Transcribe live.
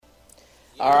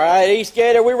All right,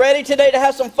 Eastgate, are we ready today to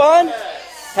have some fun?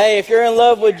 Hey, if you're in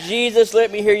love with Jesus, let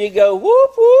me hear you go,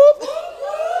 whoop, whoop.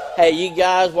 Hey, you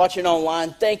guys watching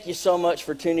online, thank you so much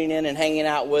for tuning in and hanging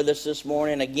out with us this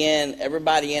morning. Again,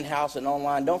 everybody in-house and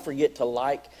online, don't forget to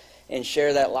like and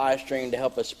share that live stream to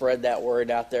help us spread that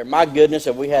word out there. My goodness,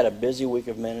 have we had a busy week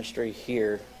of ministry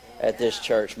here at this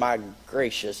church. My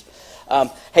gracious.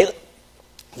 Hey,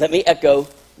 let me echo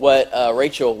what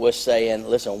Rachel was saying.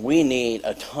 Listen, we need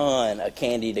a ton of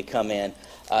candy to come in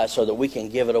so that we can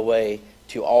give it away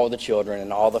to all the children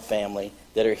and all the family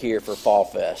that are here for Fall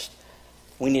Fest.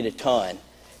 We need a ton.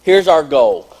 Here's our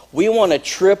goal. We want to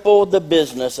triple the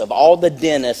business of all the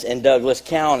dentists in Douglas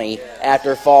County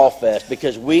after Fall Fest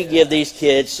because we give these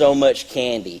kids so much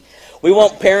candy. We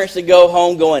want parents to go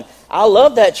home going, I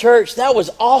love that church. That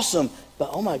was awesome.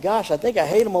 But, oh, my gosh, I think I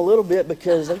hate them a little bit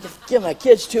because they give my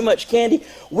kids too much candy.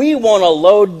 We want to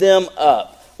load them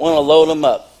up.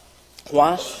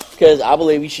 Why? Because I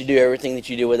believe you should do everything that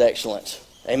you do with excellence.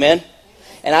 Amen?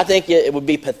 And I think it would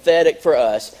be pathetic for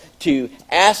us to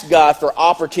ask God for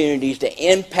opportunities to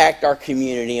impact our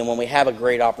community. And when we have a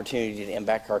great opportunity to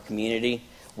impact our community,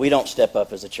 we don't step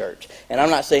up as a church. And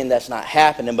I'm not saying that's not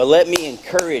happening, but let me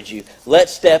encourage you.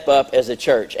 Let's step up as a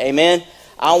church. Amen?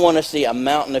 I want to see a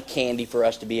mountain of candy for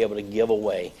us to be able to give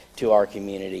away to our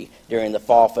community during the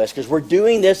Fall Fest because we're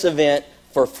doing this event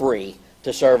for free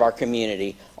to serve our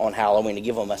community on Halloween, to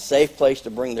give them a safe place to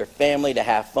bring their family to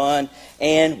have fun,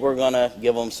 and we're going to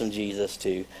give them some Jesus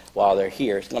too while they're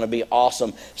here. It's going to be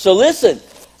awesome. So listen,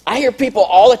 I hear people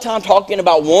all the time talking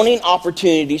about wanting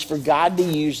opportunities for God to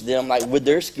use them, like with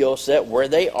their skill set, where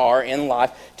they are in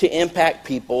life, to impact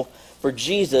people for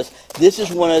Jesus. This is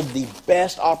one of the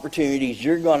best opportunities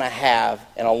you're going to have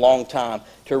in a long time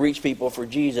to reach people for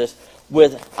Jesus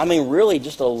with, really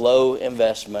just a low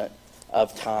investment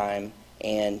of time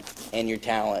and your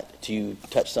talent to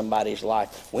touch somebody's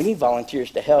life. We need volunteers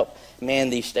to help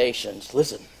man these stations.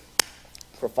 Listen,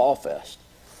 for Fall Fest,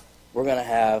 we're going to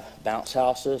have bounce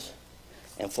houses,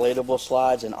 inflatable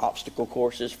slides, and obstacle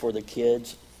courses for the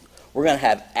kids. We're going to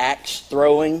have axe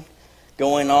throwing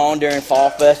going on during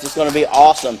Fall Fest. It's going to be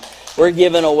awesome. We're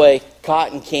giving away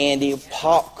cotton candy,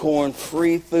 popcorn,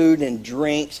 free food and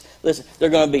drinks. Listen, there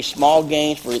are going to be small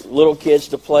games for little kids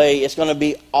to play. It's going to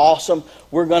be awesome.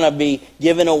 We're going to be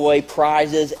giving away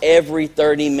prizes every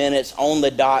 30 minutes on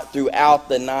the dot throughout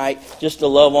the night just to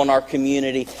love on our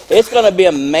community. It's going to be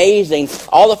amazing.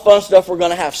 All the fun stuff, we're going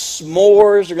to have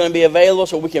s'mores are going to be available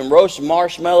so we can roast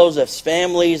marshmallows as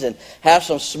families and have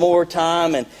some s'more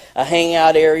time and a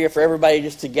hangout area for everybody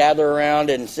just to gather around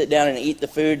and sit down and eat the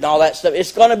food and all that stuff.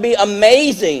 It's going to be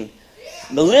amazing.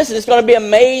 But listen, it's going to be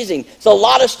amazing. It's a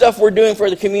lot of stuff we're doing for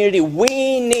the community.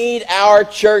 We need our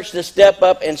church to step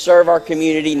up and serve our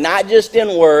community, not just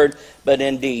in word, but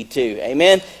in deed too.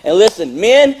 Amen? And listen,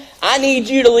 men, I need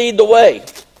you to lead the way.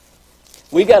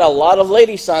 We got a lot of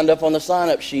ladies signed up on the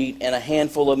sign-up sheet and a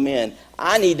handful of men.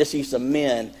 I need to see some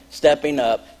men stepping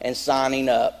up and signing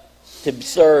up to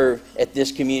serve at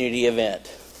this community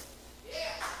event.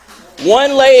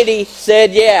 One lady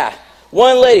said, yeah.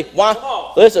 One lady,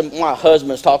 why? Listen, my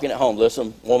husband's talking at home.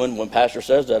 Listen, woman, when pastor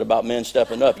says that about men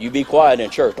stepping up, you be quiet in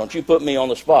church. Don't you put me on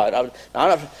the spot.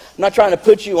 I'm not trying to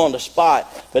put you on the spot,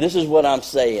 but this is what I'm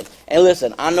saying. And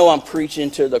listen, I know I'm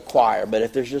preaching to the choir, but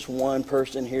if there's just one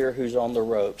person here who's on the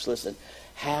ropes, listen,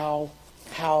 how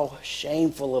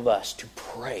shameful of us to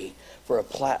pray for a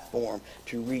platform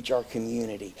to reach our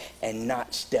community and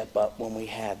not step up when we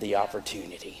have the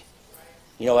opportunity.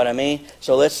 You know what I mean?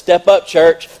 So let's step up,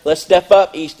 church. Let's step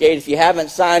up, Eastgate. If you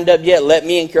haven't signed up yet, let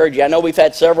me encourage you. I know we've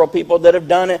had several people that have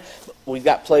done it. We've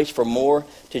got place for more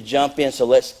to jump in. So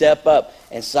let's step up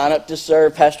and sign up to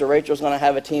serve. Pastor Rachel's going to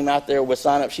have a team out there with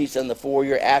sign-up sheets in the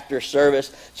foyer after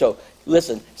service. So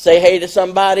listen, say hey to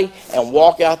somebody and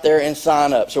walk out there and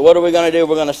sign up. So what are we going to do?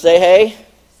 We're going to say hey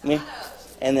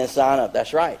and then sign up.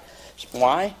 That's right.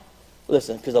 Why?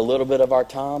 Listen, because a little bit of our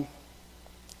time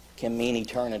can mean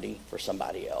eternity for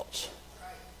somebody else.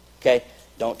 Okay?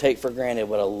 Don't take for granted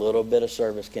what a little bit of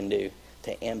service can do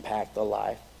to impact the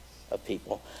life of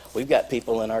people. We've got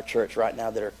people in our church right now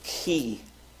that are key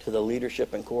to the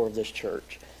leadership and core of this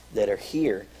church that are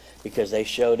here because they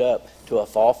showed up to a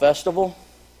fall festival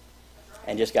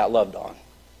and just got loved on.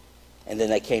 And then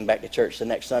they came back to church the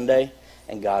next Sunday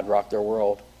and God rocked their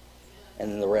world.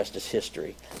 And then the rest is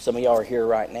history. Some of y'all are here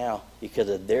right now because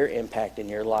of their impact in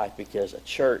your life because a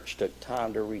church took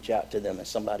time to reach out to them and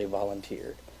somebody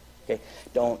volunteered. Okay?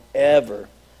 Don't ever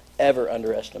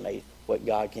underestimate what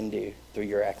God can do through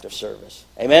your act of service.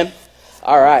 Amen?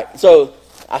 All right. So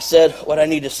I said what I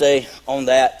need to say on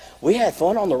that. We had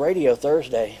fun on the radio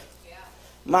Thursday. Yeah.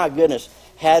 My goodness.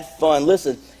 had fun.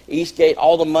 Listen, Eastgate,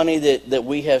 all the money that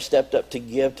we have stepped up to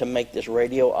give to make this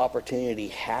radio opportunity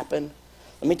happen,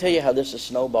 let me tell you how this has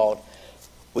snowballed.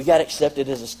 We got accepted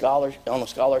as on a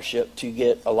scholarship to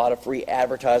get a lot of free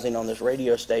advertising on this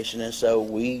radio station, and so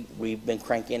we've been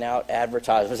cranking out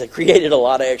advertisements. It created a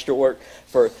lot of extra work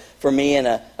for me and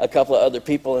a couple of other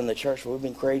people in the church. We've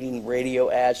been creating radio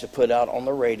ads to put out on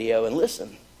the radio, and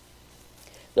listen,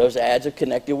 those ads are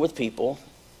connected with people,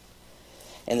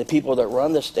 and the people that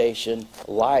run the station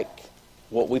like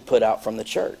what we put out from the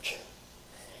church.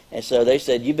 And so they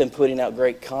said, you've been putting out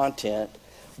great content.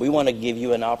 We want to give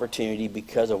you an opportunity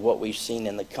because of what we've seen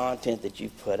in the content that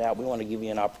you've put out. We want to give you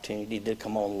an opportunity to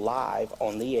come on live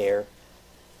on the air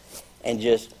and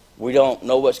we don't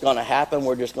know what's going to happen.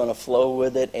 We're just going to flow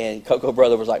with it. And Coco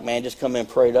Brother was like, man, just come in,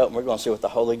 pray it up, and we're going to see what the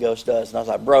Holy Ghost does. And I was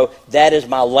like, bro, that is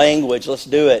my language. Let's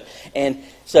do it. And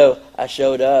so I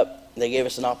showed up. They gave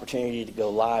us an opportunity to go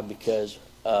live because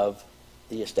of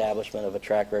the establishment of a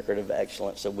track record of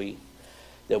excellence that we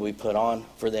put on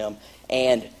for them.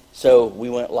 And so we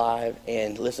went live,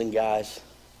 and listen, guys,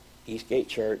 Eastgate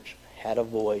Church had a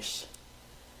voice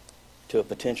to a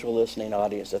potential listening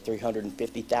audience of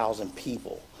 350,000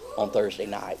 people on Thursday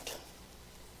night.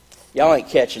 Y'all ain't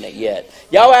catching it yet.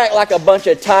 Y'all act like a bunch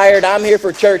of tired, I'm here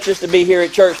for church just to be here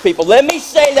at church people. Let me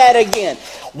say that again.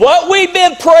 What we've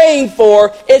been praying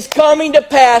for is coming to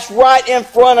pass right in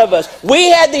front of us. We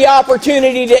had the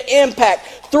opportunity to impact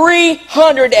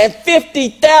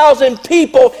 350,000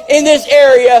 people in this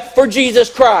area for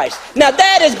Jesus Christ. Now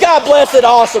that is, God bless it,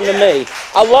 awesome to me.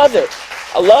 I love it.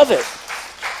 I love it.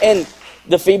 And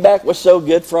the feedback was so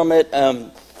good from it.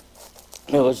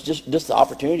 It was just the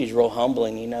opportunities real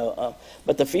humbling, you know.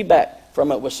 But the feedback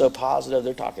from it was so positive.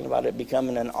 They're talking about it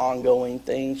becoming an ongoing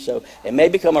thing. So it may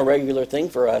become a regular thing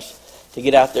for us to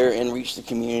get out there and reach the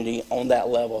community on that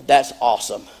level. That's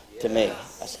awesome to me.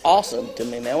 That's awesome to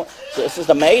me, man. So it's just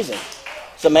amazing.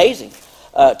 It's amazing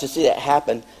to see that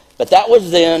happen. But that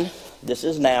was then. This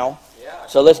is now.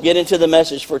 So let's get into the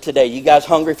message for today. You guys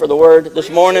hungry for the word this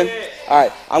morning? All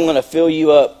right. I'm going to fill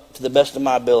you up to the best of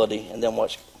my ability and then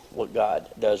watch what God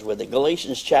does with it.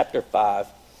 Galatians chapter 5,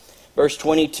 verse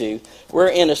 22. We're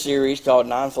in a series called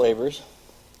 9 Flavors,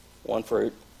 1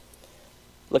 Fruit,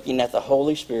 looking at the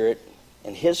Holy Spirit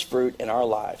and His fruit in our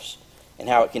lives and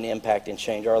how it can impact and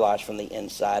change our lives from the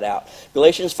inside out.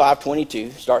 Galatians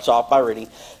 5:22 starts off by reading,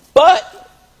 but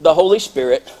the Holy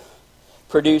Spirit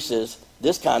produces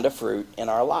this kind of fruit in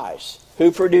our lives.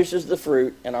 Who produces the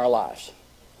fruit in our lives?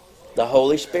 The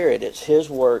Holy Spirit. It's His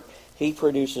work. He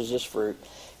produces this fruit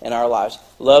in our lives.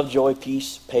 Love, joy,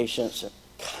 peace, patience, and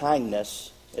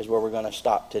kindness is where we're going to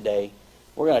stop today.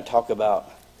 We're going to talk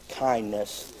about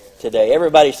kindness today.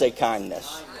 Everybody say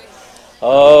kindness.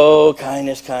 Oh,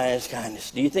 kindness, kindness,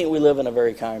 kindness. Do you think we live in a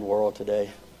very kind world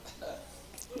today?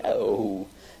 No,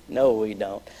 we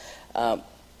don't.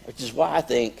 Which is why I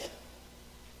think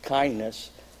kindness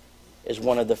is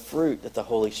one of the fruit that the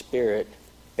Holy Spirit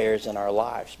bears in our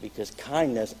lives. Because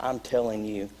kindness, I'm telling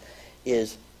you,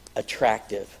 is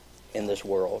attractive in this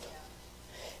world.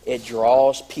 It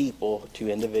draws people to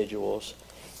individuals,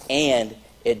 and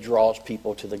it draws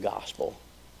people to the gospel.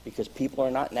 Because people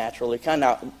are not naturally kind.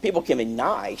 Now, people can be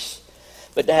nice,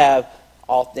 but to have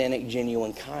authentic,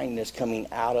 genuine kindness coming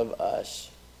out of us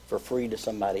for free to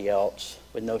somebody else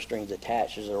with no strings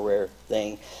attached is a rare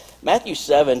thing. Matthew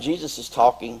 7, Jesus is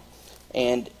talking,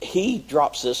 and He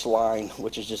drops this line,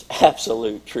 which is just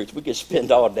absolute truth. We could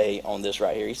spend all day on this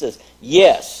right here. He says,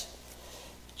 yes,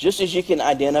 just as you can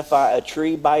identify a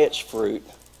tree by its fruit,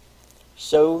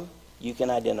 so you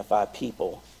can identify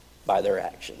people by their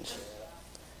actions.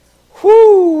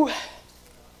 Whoo!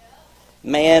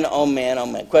 Man, oh man, oh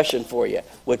man. Question for you.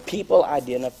 Would people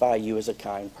identify you as a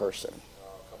kind person?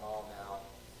 Come on now.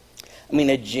 I mean,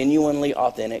 a genuinely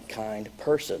authentic, kind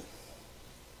person.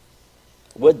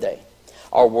 Would they?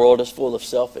 Our world is full of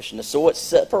selfishness. So what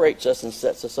separates us and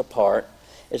sets us apart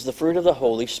is the fruit of the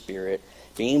Holy Spirit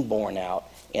being born out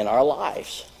in our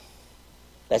lives.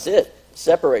 That's it. It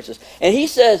separates us. And He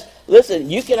says, listen,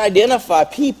 you can identify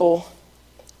people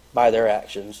by their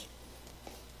actions.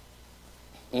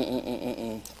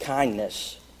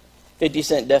 Kindness.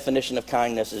 50-cent definition of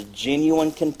kindness is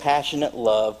genuine, compassionate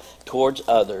love towards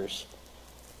others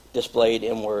displayed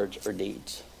in words or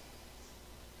deeds.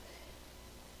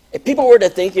 If people were to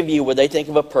think of you, would they think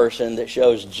of a person that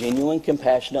shows genuine,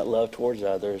 compassionate love towards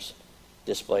others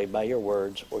displayed by your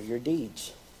words or your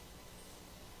deeds?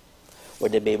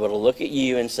 Would they be able to look at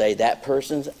you and say, that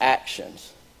person's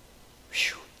actions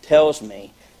tells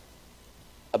me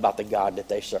about the God that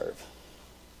they serve?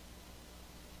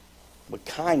 Would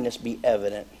kindness be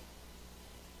evident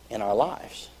in our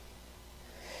lives.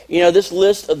 You know, this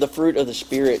list of the fruit of the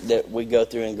Spirit that we go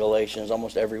through in Galatians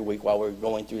almost every week while we're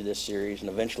going through this series, and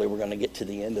eventually we're going to get to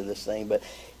the end of this thing, but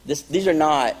these are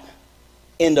not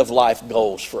end-of-life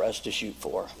goals for us to shoot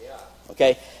for.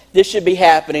 Okay? This should be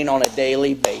happening on a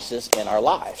daily basis in our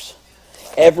lives.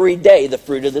 Every day, the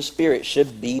fruit of the Spirit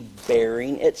should be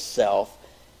bearing itself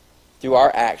through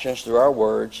our actions, through our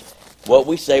words, what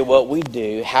we say, what we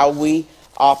do, how we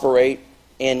operate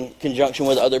in conjunction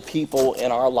with other people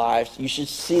in our lives. You should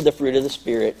see the fruit of the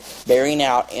Spirit bearing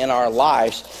out in our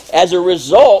lives as a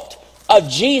result of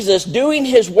Jesus doing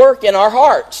His work in our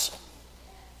hearts.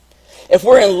 If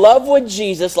we're in love with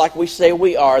Jesus like we say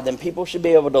we are, then people should be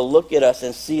able to look at us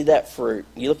and see that fruit.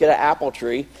 You look at an apple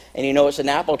tree, and you know it's an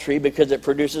apple tree because it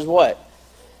produces what?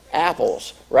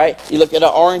 Apples, right? You look at an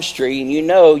orange tree, and you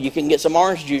know you can get some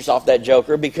orange juice off that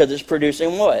joker because it's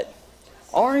producing what?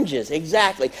 Oranges,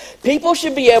 exactly. People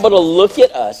should be able to look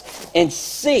at us and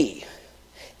see,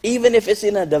 even if it's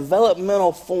in a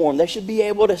developmental form, they should be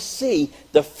able to see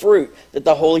the fruit that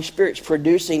the Holy Spirit's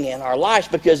producing in our lives,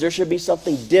 because there should be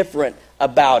something different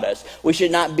about us. We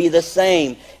should not be the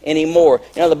same anymore.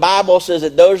 You know, the Bible says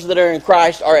that those that are in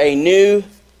Christ are a new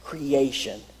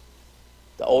creation.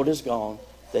 The old is gone,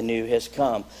 the new has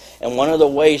come. And one of the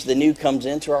ways the new comes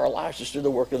into our lives is through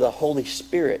the work of the Holy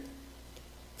Spirit,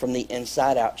 from the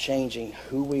inside out, changing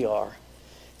who we are,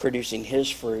 producing His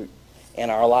fruit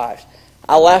in our lives.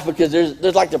 I laugh because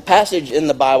there's like the passage in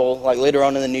the Bible, like later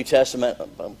on in the New Testament,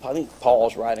 I think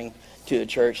Paul's writing to the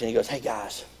church, and he goes, hey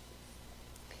guys,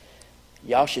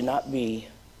 y'all should not be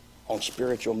on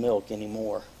spiritual milk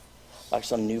anymore, like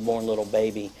some newborn little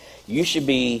baby. You should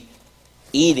be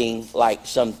eating like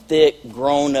some thick,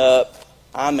 grown-up,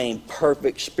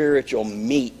 perfect spiritual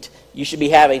meat. You should be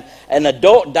having an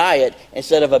adult diet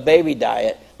instead of a baby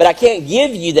diet. But I can't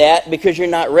give you that because you're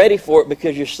not ready for it,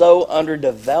 because you're so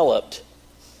underdeveloped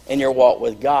in your walk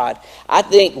with God. I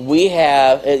think we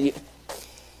have,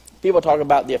 people talk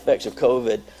about the effects of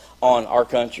COVID on our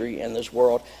country and this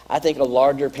world. I think a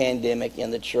larger pandemic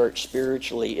in the church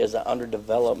spiritually is an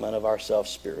underdevelopment of ourselves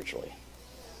spiritually.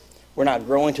 We're not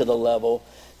growing to the level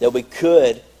that we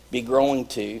could be growing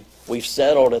to. We've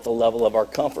settled at the level of our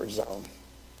comfort zone.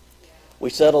 We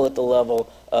settle at the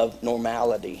level of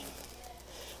normality.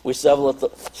 We settle at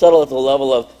the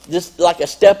level of just like a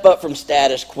step up from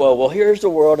status quo. Well, here's the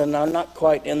world, and I'm not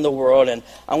quite in the world, and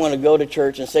I'm going to go to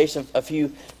church and say a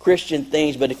few Christian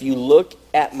things. But if you look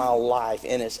at my life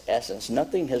in its essence,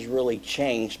 nothing has really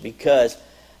changed, because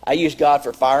I used God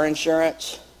for fire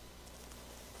insurance,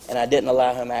 and I didn't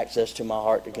allow Him access to my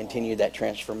heart to continue that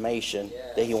transformation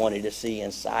that He wanted to see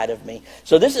inside of me.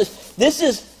 So this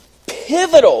is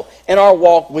pivotal in our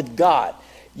walk with God.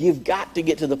 You've got to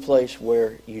get to the place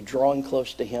where you're drawing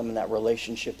close to Him and that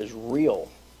relationship is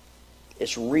real.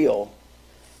 It's real.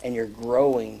 And you're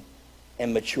growing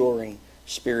and maturing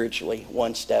spiritually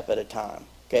one step at a time.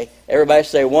 Okay? Everybody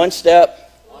say one step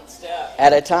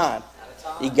at a time.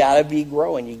 You got to be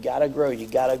growing. You got to grow. You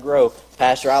got to grow.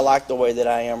 Pastor, I like the way that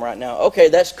I am right now. Okay,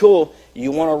 that's cool.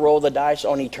 You want to roll the dice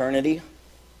on eternity?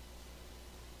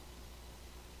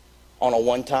 On a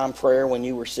one-time prayer when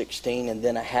you were 16 and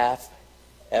then a half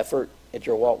effort at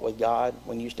your walk with God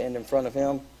when you stand in front of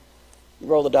Him? You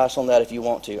roll the dice on that if you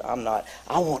want to. I'm not.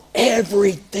 I want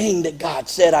everything that God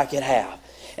said I could have.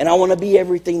 And I want to be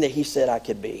everything that He said I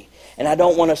could be. And I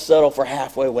don't want to settle for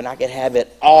halfway when I could have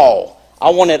it all. I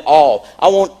want it all. I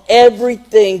want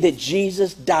everything that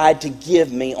Jesus died to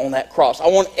give me on that cross. I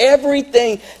want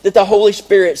everything that the Holy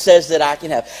Spirit says that I can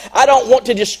have. I don't want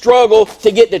to just struggle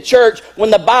to get to church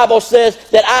when the Bible says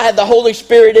that I have the Holy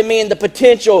Spirit in me and the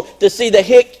potential to see the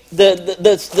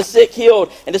sick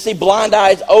healed, and to see blind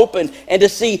eyes opened, and to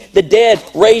see the dead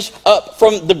raised up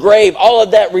from the grave. All of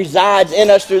that resides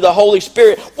in us through the Holy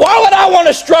Spirit. Why would I want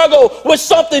to struggle with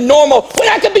something normal when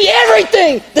I could be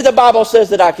everything that the Bible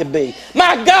says that I could be?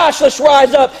 My gosh, let's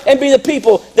rise up and be the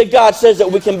people that God says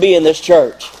that we can be in this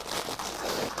church.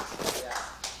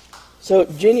 So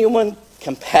genuine,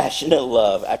 compassionate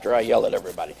love, after I yell at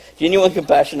everybody. Genuine,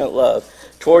 compassionate love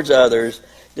towards others,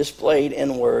 displayed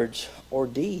in words or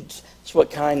deeds. That's what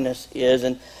kindness is.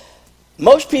 And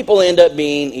most people end up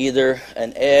being either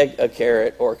an egg, a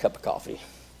carrot, or a cup of coffee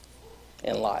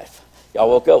in life. Y'all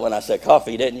woke up when I said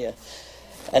coffee, didn't you?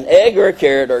 An egg or a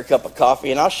carrot or a cup of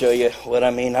coffee, and I'll show you what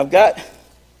I mean. I've got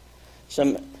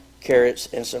some carrots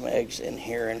and some eggs in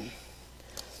here. And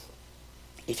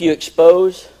if you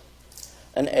expose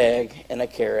an egg and a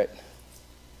carrot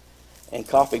and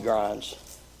coffee grinds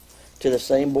to the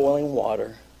same boiling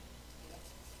water,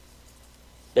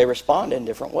 they respond in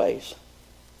different ways.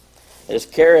 This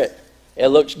carrot It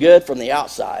looks good from the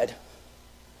outside,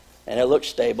 and it looks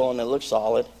stable, and it looks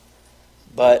solid.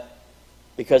 But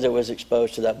because it was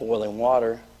exposed to that boiling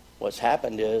water, what's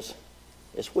happened is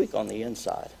it's weak on the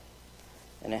inside,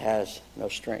 and it has no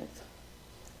strength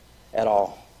at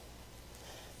all.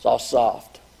 It's all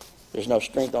soft. There's no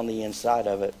strength on the inside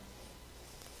of it.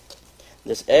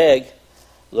 This egg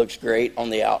looks great on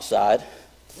the outside.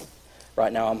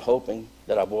 Right now I'm hoping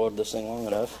that I boiled this thing long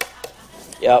enough.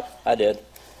 Yep, I did.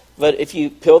 But if you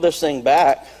peel this thing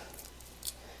back,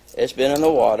 it's been in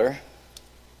the water.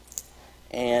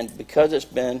 And because it's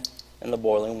been in the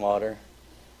boiling water,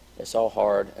 it's all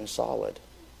hard and solid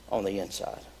on the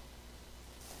inside.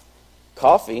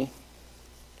 Coffee,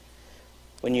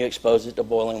 when you expose it to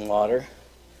boiling water,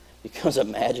 becomes a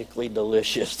magically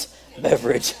delicious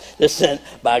beverage that's sent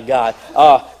by God.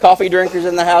 Coffee drinkers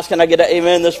in the house, can I get an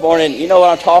amen this morning? You know what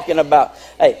I'm talking about.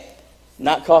 Hey,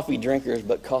 not coffee drinkers,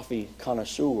 but coffee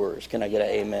connoisseurs. Can I get an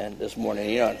amen this morning?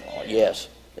 You know, yes,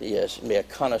 be a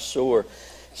connoisseur.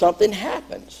 Something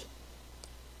happens.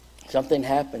 Something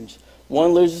happens.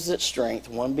 One loses its strength,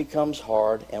 one becomes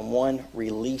hard, and one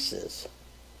releases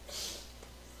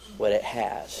what it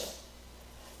has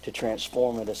to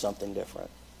transform into something different.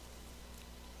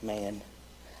 Man,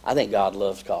 I think God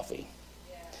loves coffee.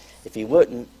 Yeah. If he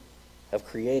wouldn't have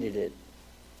created it,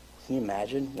 can you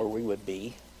imagine where we would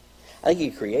be? I think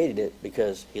he created it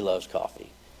because he loves coffee.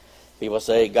 People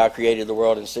say God created the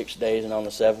world in 6 days, and on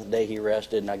the seventh day he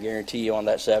rested. And I guarantee you on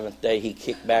that seventh day he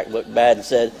kicked back, looked bad, and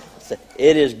said,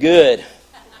 "It is good,"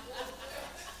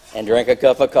 and drank a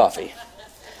cup of coffee.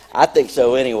 I think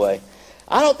so anyway.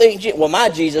 I don't think, my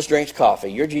Jesus drinks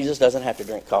coffee. Your Jesus doesn't have to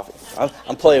drink coffee.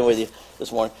 I'm playing with you this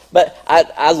morning. But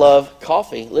I love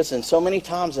coffee. Listen, so many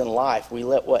times in life we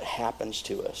let what happens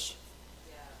to us.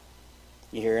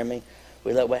 You hearing me?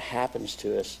 We let what happens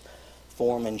to us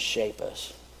form and shape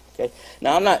us. Okay?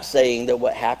 Now, I'm not saying that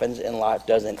what happens in life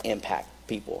doesn't impact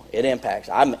people. It impacts.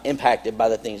 I'm impacted by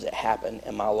the things that happen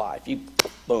in my life.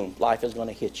 Boom, life is going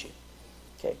to hit you.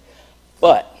 Okay?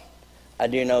 But I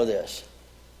do know this.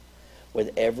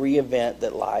 With every event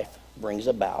that life brings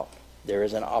about, there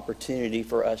is an opportunity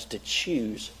for us to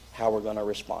choose how we're going to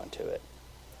respond to it.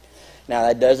 Now,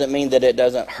 that doesn't mean that it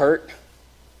doesn't hurt.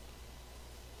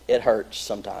 It hurts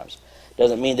sometimes.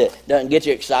 Doesn't mean that it doesn't get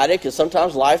you excited, because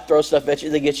sometimes life throws stuff at you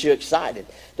that gets you excited.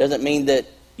 Doesn't mean that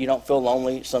you don't feel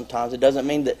lonely sometimes. It doesn't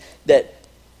mean that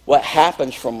what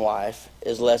happens from life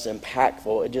is less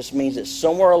impactful. It just means that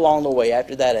somewhere along the way,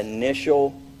 after that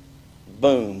initial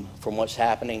boom from what's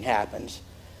happening happens,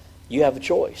 you have a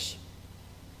choice.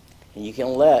 And you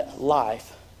can let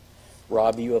life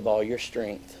rob you of all your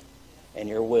strength and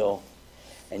your will.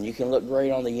 And you can look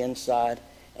great on the inside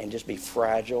and just be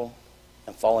fragile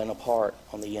and falling apart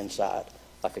on the inside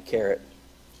like a carrot.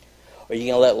 Or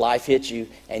you can let life hit you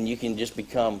and you can just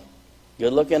become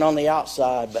good looking on the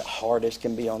outside, but hard as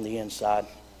can be on the inside,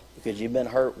 because you've been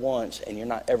hurt once and you're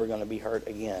not ever going to be hurt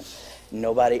again.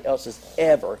 Nobody else is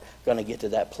ever going to get to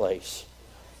that place.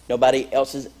 Nobody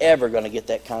else is ever going to get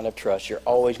that kind of trust. You're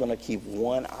always going to keep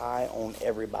one eye on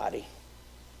everybody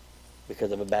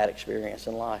because of a bad experience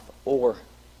in life. Or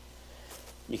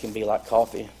you can be like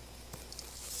coffee.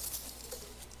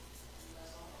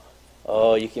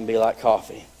 Oh, you can be like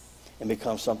coffee and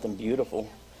become something beautiful.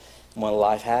 When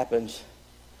life happens,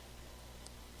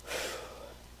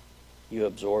 you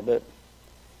absorb it,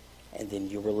 and then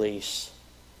you release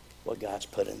what God's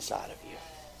put inside of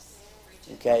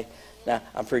you. Okay? Now,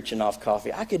 I'm preaching off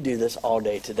coffee. I could do this all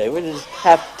day today.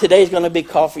 Today's going to be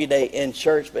coffee day in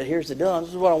church, but here's the deal. This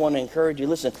is what I want to encourage you.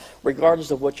 Listen,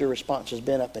 regardless of what your response has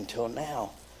been up until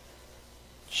now,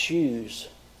 choose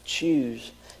to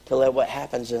let what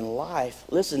happens in life,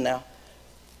 listen now,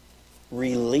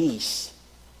 release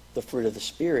the fruit of the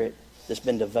Spirit that's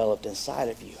been developed inside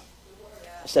of you.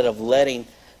 Instead of letting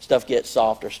stuff get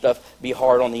soft or stuff be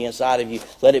hard on the inside of you,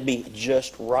 let it be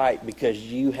just right, because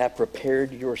you have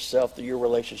prepared yourself through your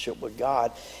relationship with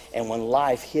God. And when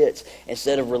life hits,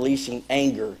 instead of releasing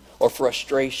anger or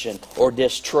frustration or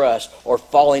distrust or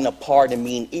falling apart and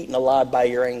being eaten alive by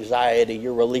your anxiety,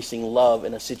 you're releasing love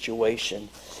in a situation.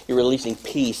 You're releasing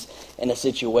peace in a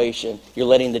situation. You're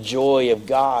letting the joy of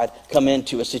God come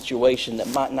into a situation that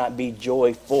might not be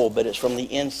joyful, but it's from the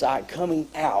inside coming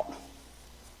out.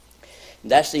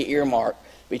 That's the earmark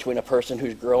between a person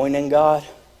who's growing in God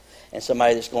and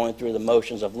somebody that's going through the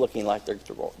motions of looking like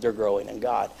they're growing in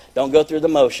God. Don't go through the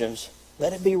motions.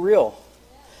 Let it be real.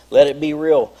 Let it be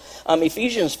real.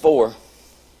 Ephesians 4,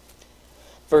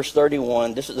 verse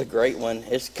 31. This is a great one.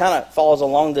 It kind of falls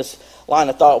along this line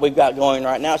of thought we've got going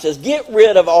right now. It says, "Get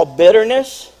rid of all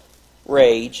bitterness,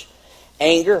 rage,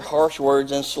 anger, harsh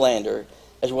words, and slander,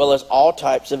 as well as all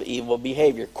types of evil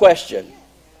behavior. Question.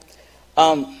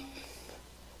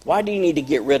 Why do you need to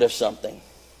get rid of something?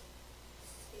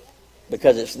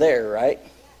 Because it's there, right?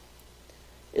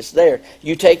 It's there.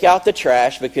 You take out the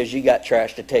trash because you got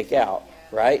trash to take out,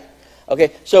 right?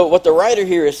 Okay, so what the writer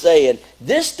here is saying,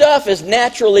 this stuff is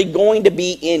naturally going to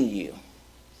be in you.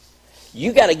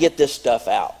 You got to get this stuff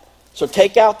out. So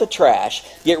take out the trash.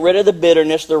 Get rid of the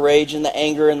bitterness, the rage, and the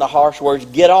anger, and the harsh words.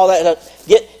 Get all that.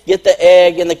 Get the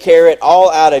egg and the carrot all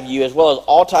out of you, as well as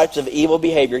all types of evil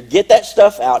behavior. Get that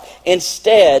stuff out.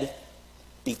 Instead,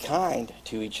 be kind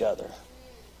to each other.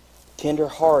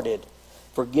 Tender-hearted,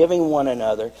 forgiving one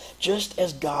another, just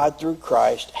as God through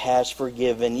Christ has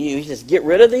forgiven you. He says, get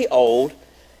rid of the old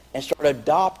and start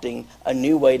adopting a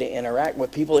new way to interact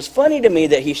with people. It's funny to me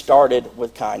that he started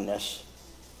with kindness.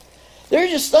 There's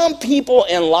just some people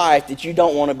in life that you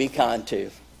don't want to be kind to.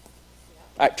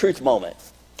 All right, truth moment.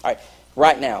 All right,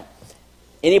 right now.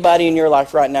 Anybody in your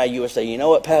life right now, you would say, you know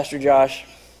what, Pastor Josh?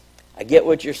 I get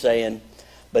what you're saying,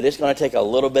 but it's going to take a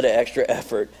little bit of extra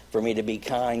effort for me to be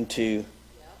kind to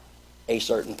a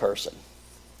certain person.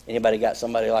 Anybody got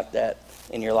somebody like that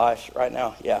in your life right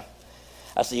now? Yeah.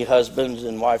 I see husbands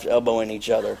and wives elbowing each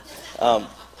other.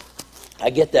 I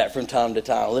get that from time to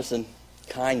time. Listen,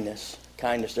 kindness.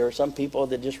 There are some people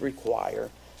that just require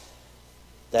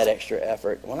that extra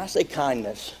effort. When I say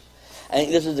kindness, I think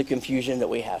this is the confusion that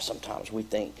we have sometimes. We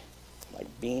think like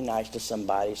being nice to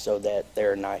somebody so that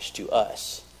they're nice to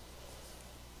us.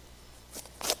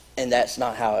 And that's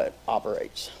not how it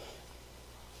operates.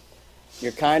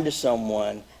 You're kind to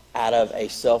someone out of a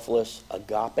selfless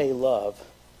agape love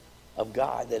of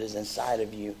God that is inside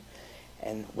of you.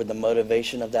 And with the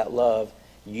motivation of that love,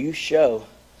 you show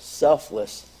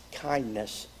selfless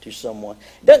kindness to someone.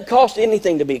 It doesn't cost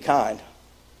anything to be kind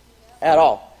at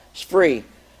all. It's free.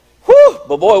 Whew!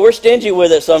 But boy, we're stingy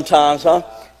with it sometimes, huh?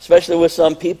 Especially with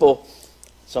some people.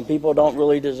 Some people don't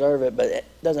really deserve it, but it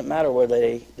doesn't matter whether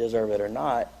they deserve it or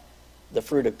not. The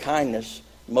fruit of kindness,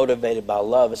 motivated by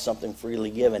love, is something freely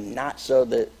given, not so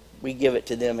that we give it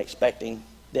to them expecting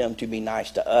them to be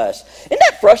nice to us. Isn't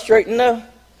that frustrating, though?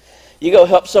 You go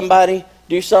help somebody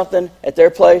do something at their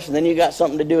place, and then you got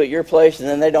something to do at your place, and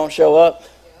then they don't show up.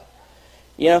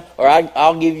 You know, or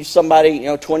I'll give you somebody,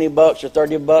 $20 or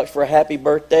 $30 for a happy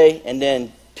birthday, and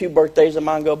then 2 birthdays of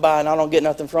mine go by, and I don't get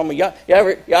nothing from them. Y'all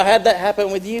had that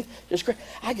happen with you?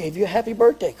 I gave you a happy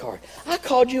birthday card. I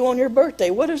called you on your birthday.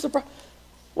 What is the problem?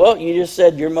 Well, you just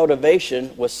said your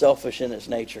motivation was selfish in its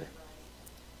nature.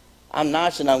 I'm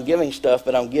nice and I'm giving stuff,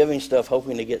 but I'm giving stuff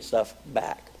hoping to get stuff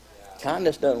back.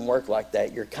 Kindness doesn't work like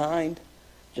that. You're kind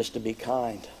just to be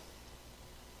kind.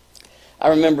 I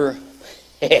remember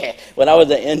when I was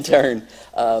an intern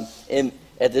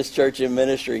at this church in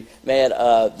ministry, man,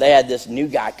 they had this new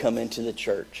guy come into the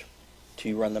church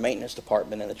to run the maintenance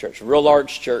department in the church. A real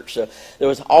large church, so there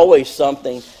was always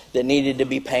something that needed to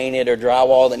be painted or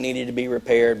drywall that needed to be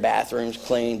repaired, bathrooms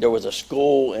cleaned. There was a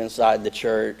school inside the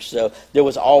church, so there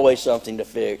was always something to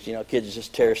fix. Kids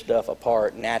just tear stuff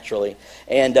apart naturally.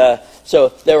 And so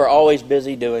they were always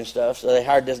busy doing stuff, so they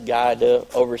hired this guy to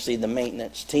oversee the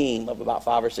maintenance team of about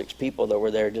 5 or 6 people that were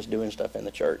there just doing stuff in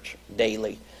the church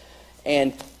daily.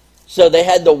 And so they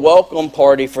had the welcome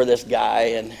party for this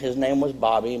guy, and his name was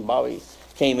Bobby, and Bobby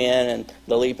came in, and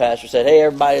the lead pastor said, hey,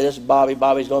 everybody, this is Bobby.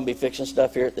 Bobby's going to be fixing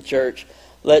stuff here at the church.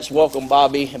 Let's welcome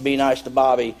Bobby and be nice to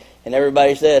Bobby. And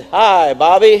everybody said, hi,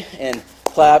 Bobby, and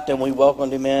clapped, and we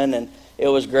welcomed him in, and it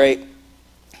was great.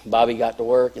 Bobby got to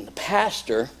work, and the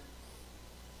pastor,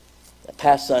 that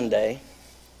past Sunday,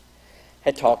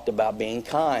 had talked about being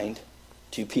kind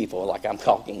to people like I'm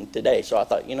talking today. So I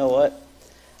thought, you know what?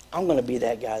 I'm going to be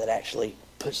that guy that actually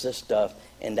puts this stuff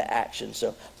into action.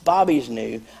 So Bobby's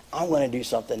new. I'm going to do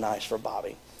something nice for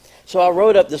Bobby. So I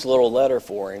wrote up this little letter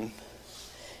for him,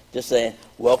 just saying,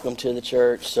 welcome to the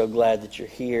church. So glad that you're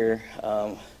here.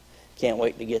 Can't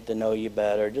wait to get to know you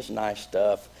better. Just nice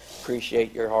stuff.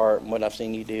 Appreciate your heart and what I've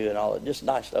seen you do and all that. Just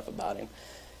nice stuff about him.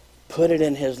 Put it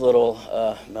in his little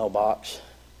mailbox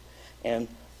and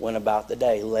went about the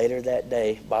day. Later that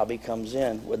day, Bobby comes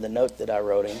in with the note that I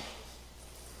wrote him.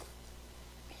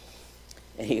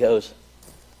 And he goes,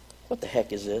 what the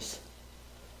heck is this?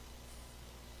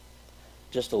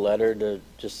 Just a letter to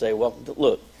just say, well,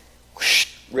 look, whoosh,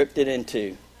 ripped it in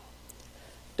 2.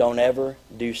 Don't ever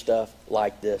do stuff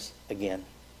like this again.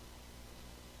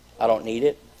 I don't need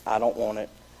it. I don't want it.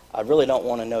 I really don't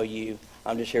want to know you.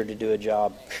 I'm just here to do a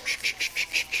job.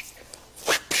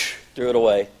 Threw it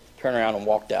away, turned around and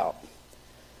walked out.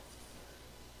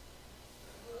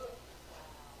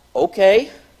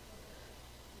 Okay.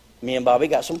 Me and Bobby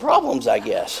got some problems, I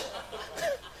guess.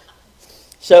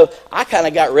 So I kind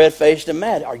of got red-faced and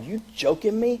mad. Are you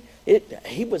joking me?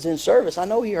 He was in service. I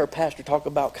know he heard Pastor talk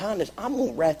about kindness. I'm going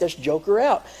to rat this joker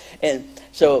out. And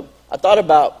so I thought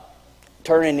about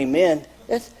turning him in.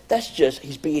 That's just,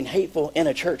 he's being hateful in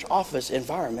a church office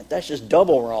environment. That's just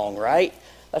double wrong, right?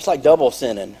 That's like double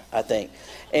sinning, I think.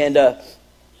 And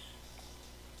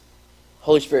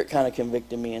Holy Spirit kind of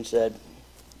convicted me and said,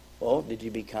 well, did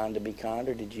you be kind to be kind,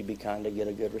 or did you be kind to get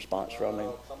a good response from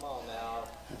him? Come on now.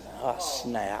 Oh,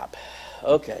 snap.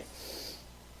 Okay.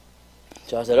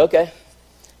 So I said, okay.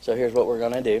 So here's what we're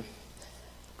going to do.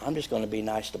 I'm just going to be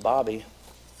nice to Bobby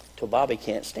till Bobby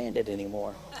can't stand it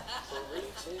anymore.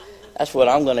 That's what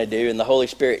I'm going to do. And the Holy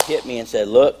Spirit hit me and said,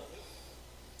 look,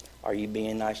 are you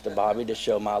being nice to Bobby to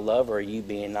show my love, or are you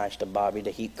being nice to Bobby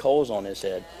to heap coals on his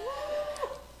head?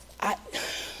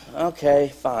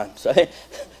 Okay, fine. So,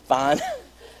 fine.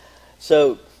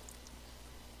 So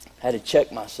I had to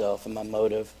check myself and my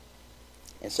motive.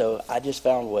 And so I just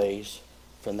found ways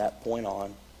from that point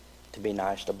on to be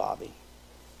nice to Bobby.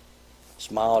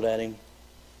 Smiled at him,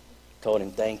 told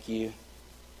him thank you.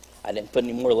 I didn't put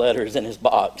any more letters in his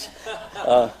box.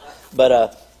 But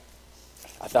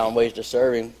I found ways to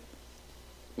serve him.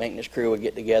 Maintenance crew would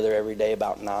get together every day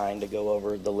about 9 to go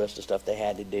over the list of stuff they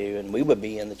had to do. And we would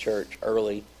be in the church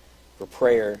early for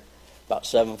prayer, about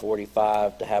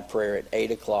 7:45, to have prayer at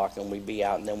 8 o'clock, and we'd be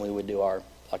out, and then we would do our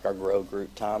grow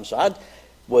group time. So I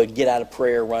would get out of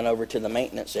prayer, run over to the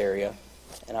maintenance area,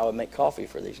 and I would make coffee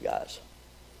for these guys.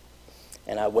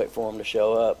 And I'd wait for them to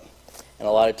show up. And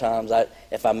a lot of times,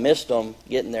 if I missed them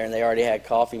getting there and they already had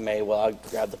coffee made, well, I'd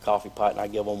grab the coffee pot and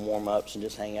I'd give them warm-ups and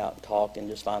just hang out and talk and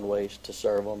just find ways to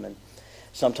serve them. And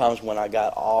sometimes when I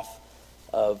got off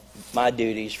of my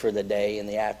duties for the day in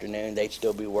the afternoon, they'd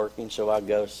still be working, so I'd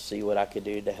go see what I could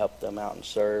do to help them out and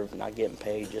serve, not getting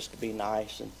paid, just to be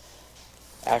nice. And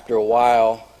after a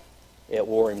while, it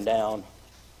wore him down.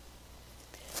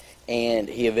 And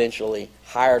he eventually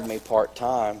hired me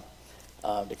part-time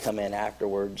to come in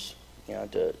afterwards,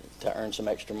 to earn some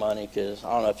extra money, because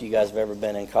I don't know if you guys have ever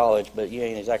been in college, but you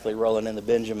ain't exactly rolling in the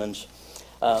Benjamins.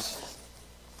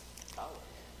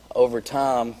 Over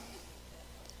time,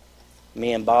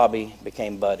 me and Bobby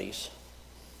became buddies.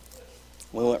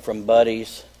 We went from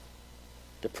buddies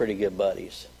to pretty good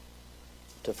buddies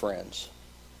to friends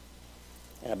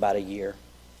in about a year,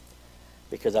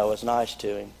 because I was nice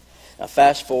to him. Now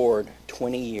fast forward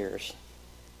 20 years,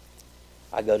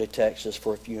 I go to Texas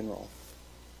for a funeral.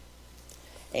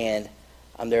 And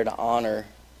I'm there to honor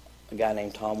a guy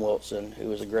named Tom Wilson, who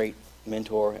was a great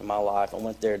mentor in my life. I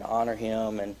went there to honor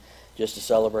him and just to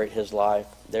celebrate his life,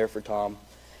 there for Tom.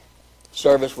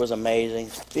 Service was amazing.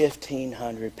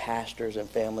 1,500 pastors and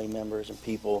family members and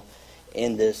people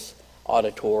in this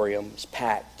auditorium. It's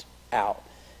packed out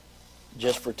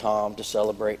just for Tom, to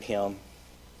celebrate him.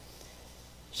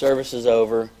 Service is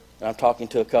over, and I'm talking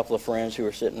to a couple of friends who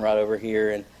are sitting right over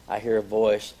here, and I hear a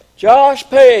voice, "Josh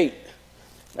Pete!"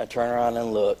 And I turn around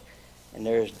and look, and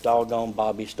there's doggone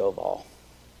Bobby Stovall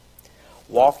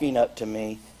walking up to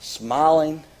me,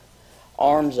 smiling,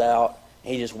 arms out.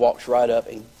 He just walks right up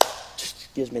and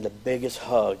just gives me the biggest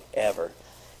hug ever.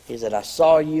 He said, "I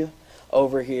saw you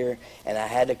over here, and I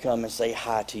had to come and say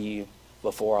hi to you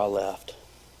before I left."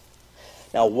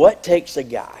 Now, what takes a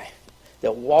guy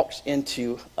that walks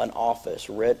into an office,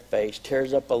 red-faced,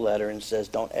 tears up a letter and says,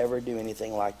 "Don't ever do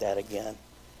anything like that again"?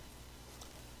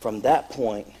 From that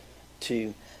point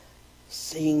to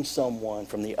seeing someone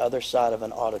from the other side of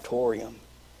an auditorium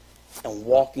and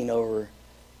walking over,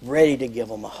 ready to give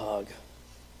them a hug.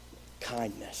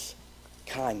 Kindness.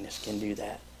 Kindness can do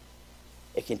that.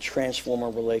 It can transform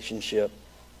a relationship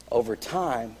over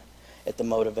time if the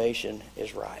motivation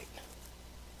is right.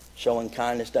 Showing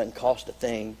kindness doesn't cost a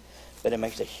thing, but it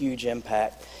makes a huge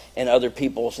impact in other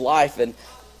people's life. And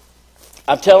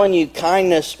I'm telling you,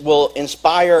 kindness will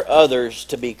inspire others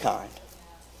to be kind.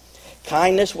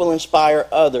 Kindness will inspire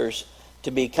others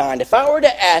to be kind. If I were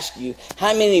to ask you,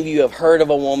 how many of you have heard of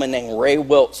a woman named Ray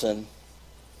Wilson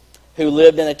who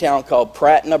lived in a town called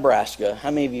Pratt, Nebraska?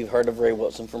 How many of you have heard of Ray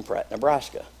Wilson from Pratt,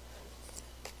 Nebraska?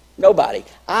 Nobody.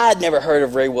 I had never heard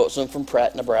of Ray Wilson from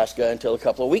Pratt, Nebraska until a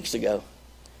couple of weeks ago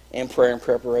in prayer and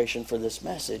preparation for this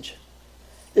message.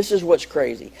 This is what's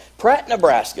crazy. Pratt,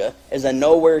 Nebraska is a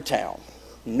nowhere town.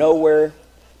 Nowhere,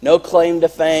 no claim to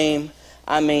fame.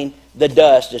 I mean, the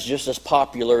dust is just as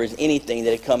popular as anything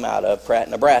that had come out of Pratt,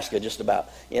 Nebraska, just about.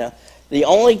 The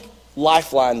only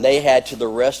lifeline they had to the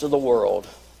rest of the world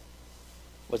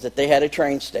was that they had a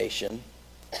train station,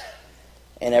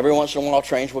 and every once in a while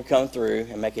trains would come through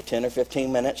and make a 10 or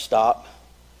 15 minute stop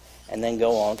and then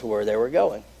go on to where they were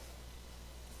going.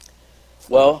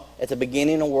 Well, at the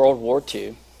beginning of World War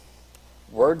II,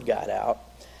 word got out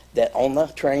that on the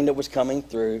train that was coming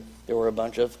through, there were a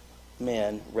bunch of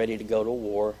men ready to go to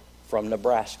war from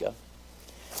Nebraska.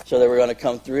 So they were going to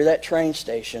come through that train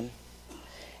station,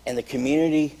 and the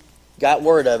community got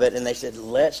word of it, and they said,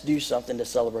 let's do something to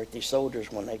celebrate these soldiers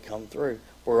when they come through.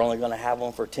 We're only going to have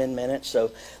them for 10 minutes,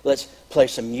 so let's play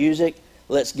some music,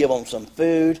 let's give them some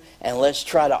food, and let's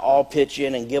try to all pitch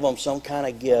in and give them some kind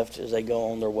of gift as they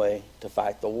go on their way to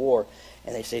fight the war.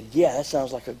 And they said, yeah, that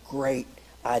sounds like a great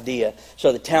idea.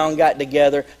 So the town got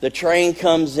together, the train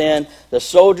comes in, the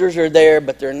soldiers are there,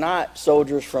 but they're not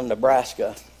soldiers from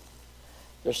Nebraska.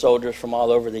 They're soldiers from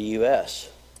all over the U.S.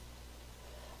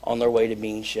 on their way to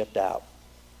being shipped out.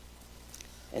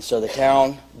 And so the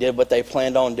town did what they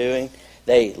planned on doing.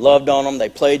 They loved on them, they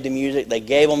played the music, they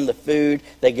gave them the food,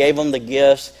 they gave them the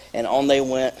gifts, and on they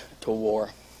went to war.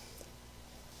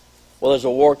 Well, as the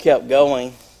war kept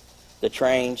going, the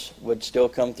trains would still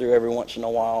come through every once in a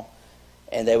while,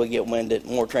 and they would get wind that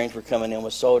more trains were coming in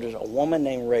with soldiers. A woman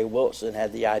named Ray Wilson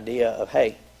had the idea of,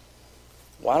 hey,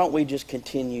 why don't we just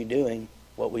continue doing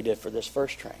what we did for this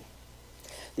first train?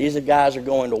 These guys are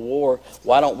going to war.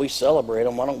 Why don't we celebrate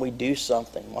them? Why don't we do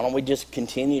something? Why don't we just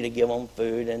continue to give them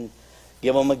food and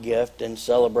give them a gift and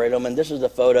celebrate them? And this is the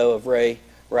photo of Ray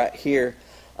right here.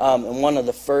 And one of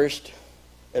the first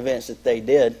events that they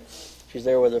did, she's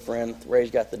there with a friend.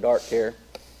 Ray's got the dark hair.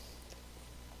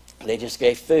 They just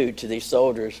gave food to these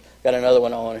soldiers. Got another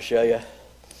one I want to show you.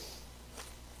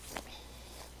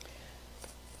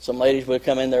 Some ladies would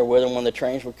come in there with them when the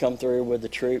trains would come through with the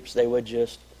troops. They would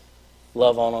just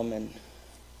love on them and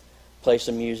play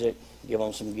some music, give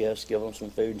them some gifts, give them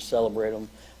some food, and celebrate them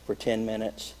for 10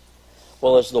 minutes.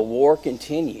 Well, as the war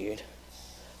continued,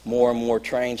 more and more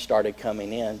trains started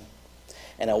coming in.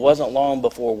 And it wasn't long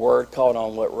before word caught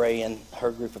on what Ray and her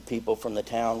group of people from the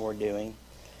town were doing.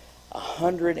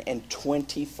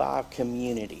 125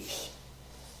 communities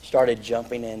started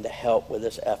jumping in to help with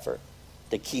this effort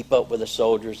to keep up with the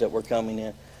soldiers that were coming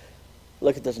in.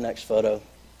 Look at this next photo.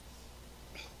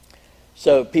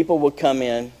 So people would come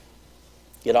in,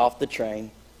 get off the train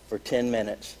for 10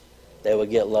 minutes. They would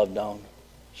get loved on.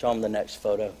 Show them the next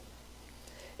photo.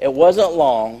 It wasn't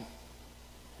long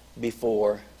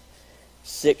before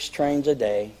 6 trains a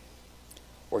day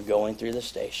were going through the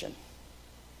station.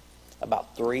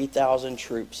 About 3,000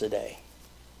 troops a day.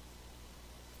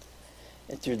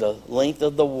 And through the length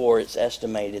of the war, it's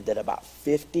estimated that about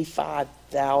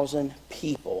 55,000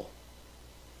 people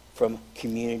from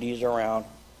communities around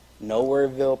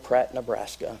Nowhereville, Pratt,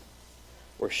 Nebraska,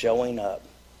 were showing up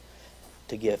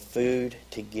to give food,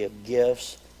 to give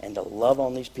gifts, and to love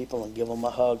on these people and give them a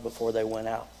hug before they went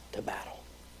out to battle.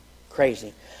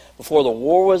 Crazy. Before the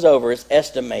war was over, it's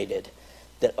estimated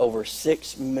that over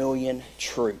 6 million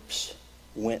troops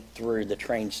went through the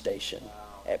train station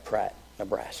at Pratt,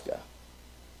 Nebraska.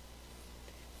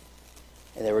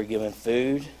 And they were given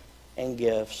food and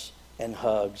gifts and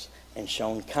hugs and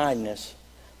shown kindness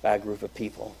by a group of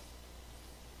people.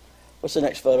 What's the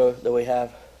next photo that we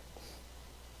have?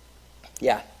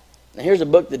 Yeah. Now here's a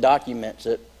book that documents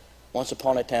it. Once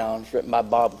Upon a Town. It's written by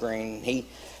Bob Greene. He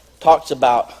talks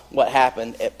about what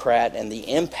happened at Pratt and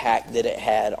the impact that it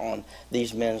had on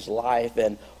these men's life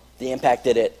and the impact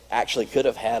that it actually could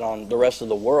have had on the rest of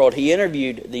the world. He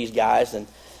interviewed these guys and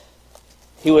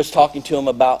he was talking to them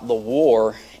about the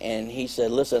war, and he said,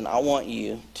 listen, I want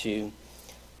you to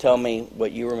tell me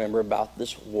what you remember about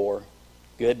this war,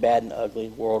 good, bad, and ugly,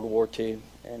 World War II.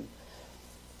 And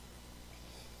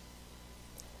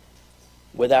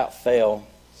without fail,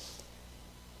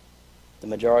 the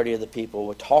majority of the people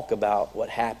would talk about what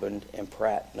happened in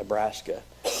Pratt, Nebraska.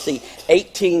 See,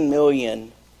 18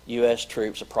 million U.S.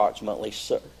 troops approximately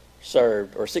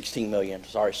served, or 16 million,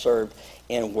 served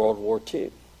in World War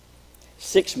II.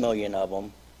 6 million of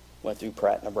them went through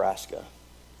Pratt, Nebraska,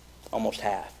 almost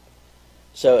half.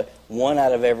 So 1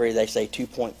 out of every, they say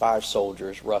 2.5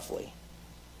 soldiers, roughly,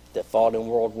 that fought in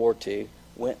World War II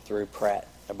went through Pratt,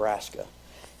 Nebraska.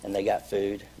 And they got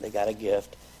food, they got a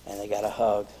gift, and they got a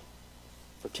hug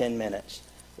for 10 minutes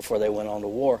before they went on to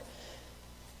war.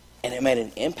 And it made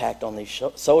an impact on these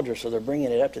soldiers, so they're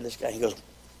bringing it up to this guy. He goes,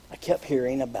 I kept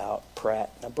hearing about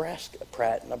Pratt,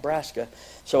 Nebraska.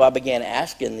 So I began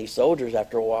asking these soldiers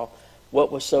after a while,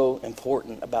 what was so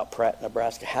important about Pratt,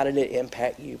 Nebraska? How did it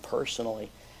impact you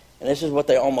personally? And this is what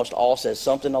they almost all said,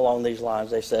 something along these lines.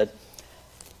 They said,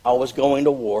 I was going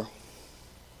to war,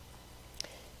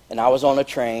 and I was on a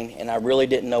train, and I really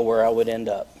didn't know where I would end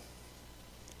up.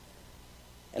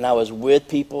 And I was with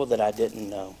people that I didn't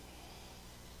know.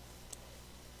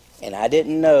 And I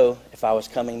didn't know if I was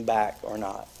coming back or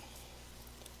not.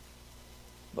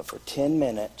 But for 10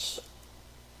 minutes,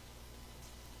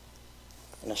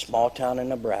 in a small town in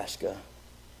Nebraska,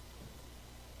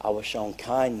 I was shown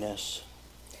kindness.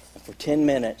 And for 10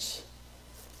 minutes,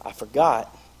 I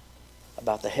forgot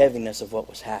about the heaviness of what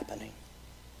was happening.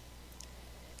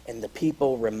 And the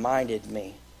people reminded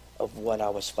me of what I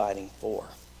was fighting for.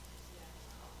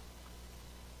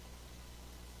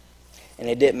 And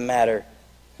it didn't matter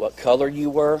what color you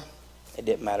were. It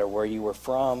didn't matter where you were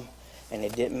from. And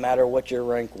it didn't matter what your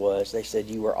rank was. They said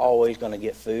you were always going to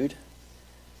get food.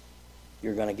 You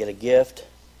were going to get a gift.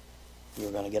 You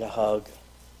were going to get a hug.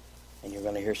 And you're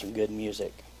going to hear some good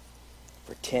music.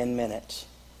 For 10 minutes.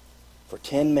 For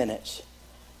 10 minutes,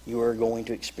 you are going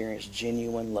to experience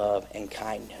genuine love and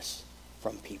kindness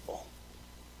from people.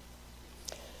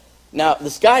 Now,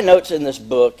 this guy notes in this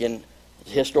book, and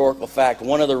historical fact,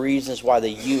 one of the reasons why the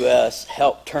U.S.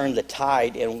 helped turn the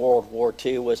tide in World War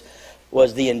II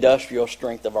was the industrial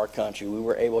strength of our country. We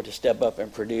were able to step up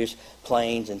and produce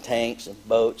planes and tanks and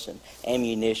boats and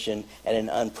ammunition at an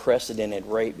unprecedented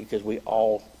rate because we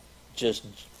all just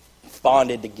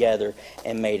bonded together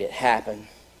and made it happen.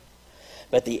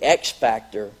 But the X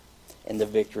factor in the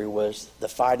victory was the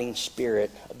fighting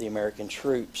spirit of the American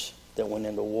troops that went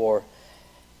into war,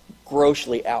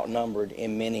 grossly outnumbered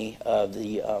in many of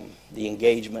the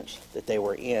engagements that they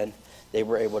were in. They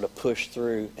were able to push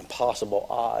through impossible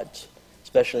odds,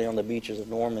 especially on the beaches of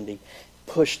Normandy,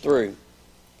 push through,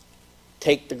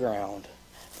 take the ground,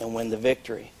 and win the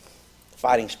victory. The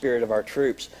fighting spirit of our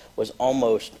troops was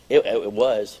it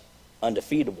was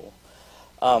undefeatable.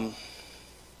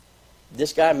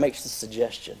 This guy makes the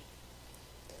suggestion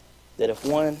that if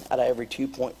 1 out of every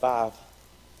 2.5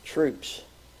 troops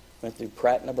went through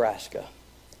Pratt, Nebraska,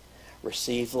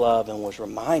 received love and was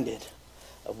reminded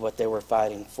of what they were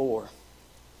fighting for,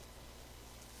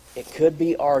 it could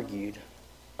be argued,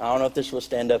 I don't know if this will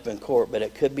stand up in court, but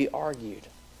it could be argued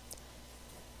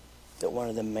that one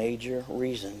of the major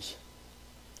reasons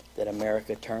that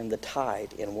America turned the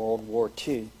tide in World War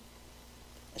II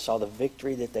and saw the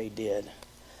victory that they did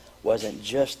wasn't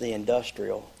just the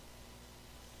industrial.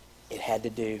 It had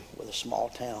to do with a small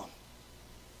town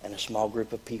and a small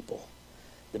group of people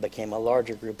that became a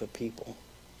larger group of people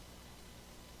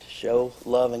to show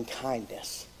love and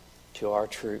kindness to our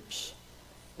troops,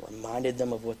 reminded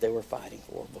them of what they were fighting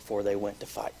for before they went to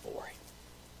fight for it.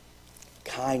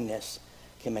 Kindness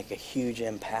can make a huge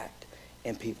impact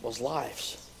in people's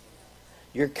lives.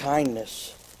 Your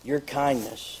kindness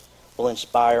will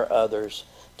inspire others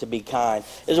to be kind.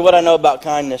 This is what I know about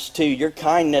kindness too. Your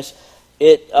kindness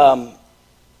to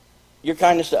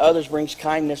others brings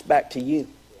kindness back to you.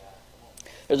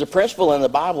 There's a principle in the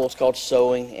Bible. It's called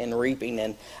sowing and reaping,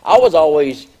 and I was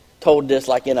always told this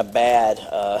like in a bad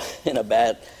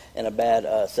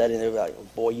setting. They were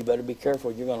like, "Boy, you better be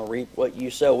careful. You're going to reap what you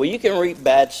sow." Well, you can reap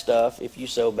bad stuff if you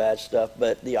sow bad stuff,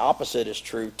 but the opposite is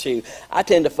true too. I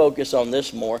tend to focus on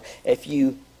this more. If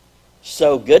you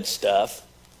sow good stuff,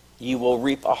 you will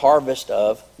reap a harvest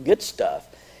of good stuff.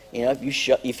 You know,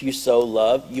 if you sow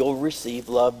love, you'll receive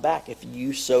love back. If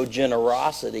you sow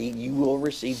generosity, you will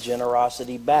receive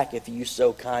generosity back. If you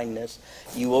sow kindness,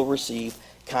 you will receive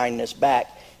kindness back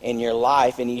in your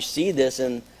life. And you see this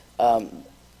in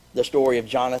the story of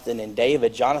Jonathan and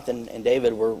David. Jonathan and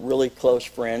David were really close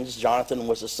friends. Jonathan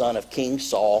was the son of King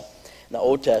Saul in the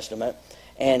Old Testament.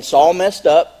 And Saul messed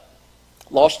up,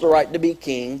 lost the right to be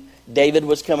king. David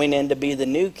was coming in to be the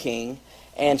new king.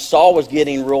 And Saul was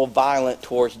getting real violent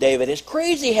towards David. It's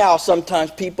crazy how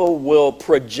sometimes people will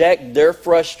project their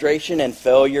frustration and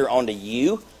failure onto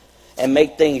you and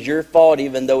make things your fault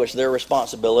even though it's their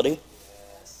responsibility.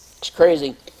 It's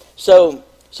crazy. So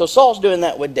Saul's doing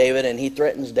that with David, and he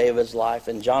threatens David's life.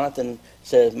 And Jonathan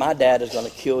says, "My dad is going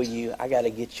to kill you. I got to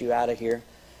get you out of here."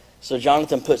 So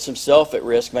Jonathan puts himself at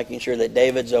risk, making sure that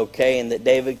David's okay and that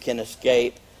David can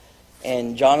escape.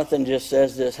 And Jonathan just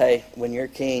says this, "Hey, when you're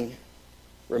king,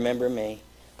 remember me,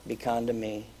 be kind to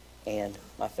me and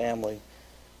my family."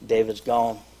 David's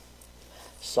gone.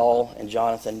 Saul and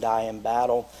Jonathan die in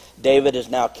battle. David is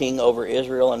now king over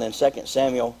Israel. And in 2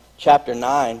 Samuel chapter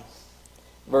 9,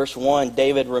 verse 1,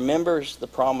 David remembers the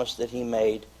promise that he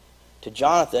made to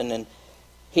Jonathan. And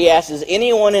he asks, "Is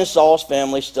anyone in Saul's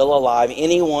family still alive?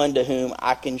 Anyone to whom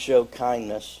I can show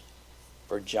kindness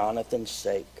for Jonathan's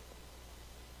sake?"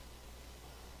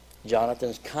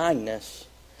 Jonathan's kindness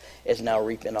is now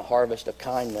reaping a harvest of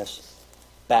kindness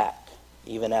back,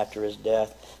 even after his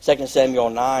death. 2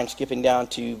 Samuel 9, skipping down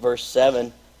to verse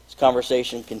 7, this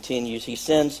conversation continues. He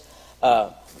sends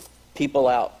people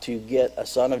out to get a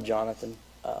son of Jonathan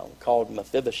called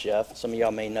Mephibosheth. Some of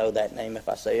y'all may know that name if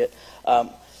I say it.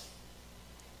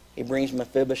 He brings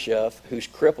Mephibosheth, who's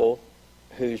crippled,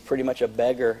 who's pretty much a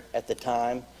beggar at the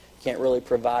time, can't really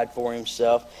provide for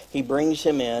himself. He brings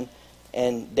him in,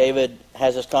 and David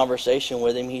has this conversation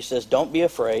with him. He says, don't be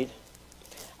afraid.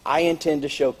 I intend to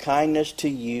show kindness to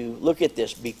you. Look at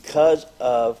this, because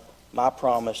of my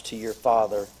promise to your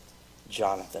father,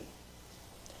 Jonathan.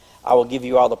 I will give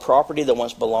you all the property that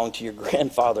once belonged to your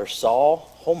grandfather Saul.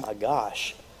 Oh my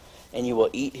gosh. And you will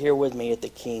eat here with me at the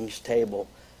king's table.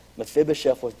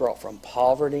 Mephibosheth was brought from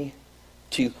poverty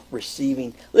to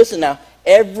receiving. Listen now,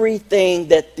 everything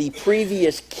that the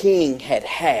previous king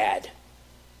had.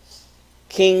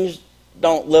 Kings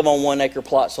don't live on 1 acre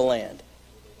plots of land.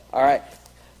 All right?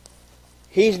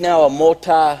 He's now a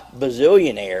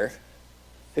multi-bazillionaire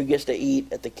who gets to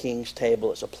eat at the king's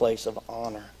table. It's a place of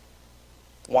honor.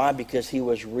 Why? Because he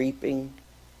was reaping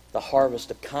the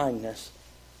harvest of kindness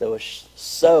that was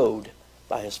sowed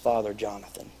by his father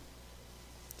Jonathan.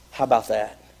 How about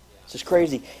that? This is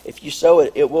crazy. If you sow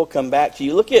it, it will come back to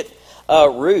you. Look at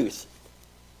Ruth.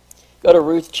 Go to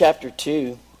Ruth chapter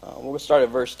 2. We'll start at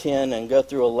verse 10 and go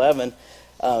through 11.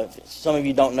 Some of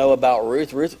you don't know about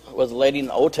Ruth. Ruth was a lady in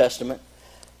the Old Testament,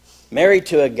 married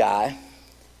to a guy.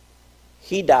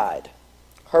 He died.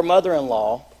 Her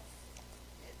mother-in-law,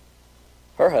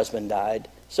 her husband died.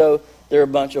 So there are a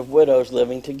bunch of widows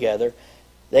living together.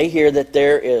 They hear that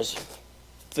there is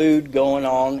food going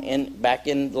on back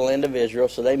in the land of Israel.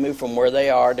 So they move from where they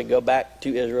are to go back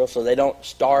to Israel so they don't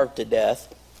starve to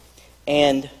death.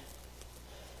 And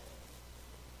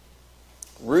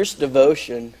Ruth's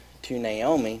devotion to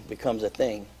Naomi becomes a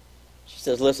thing. She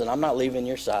says, listen, I'm not leaving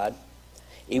your side.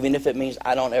 Even if it means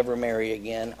I don't ever marry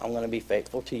again, I'm going to be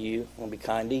faithful to you. I'm going to be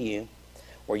kind to you.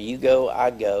 Where you go, I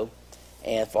go.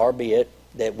 And far be it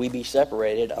that we be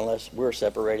separated unless we're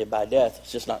separated by death.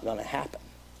 It's just not going to happen.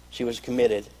 She was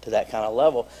committed to that kind of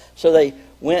level. So they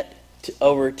went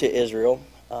over to Israel.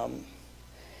 And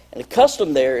the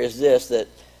custom there is this, that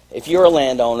if you're a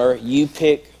landowner, you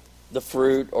pick the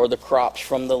fruit or the crops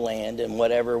from the land, and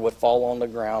whatever would fall on the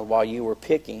ground while you were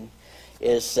picking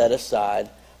is set aside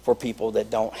for people that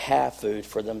don't have food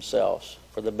for themselves,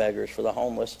 for the beggars, for the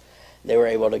homeless. They were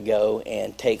able to go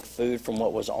and take food from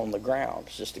what was on the ground.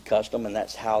 It's just a custom, and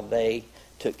that's how they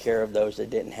took care of those that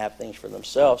didn't have things for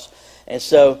themselves. And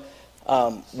so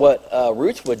what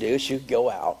Ruth would do, she would go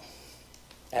out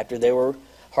after they were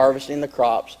harvesting the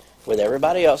crops with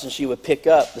everybody else, and she would pick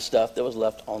up the stuff that was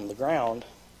left on the ground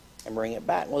and bring it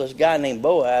back. Well, this guy named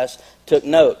Boaz took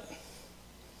note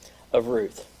of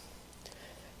Ruth.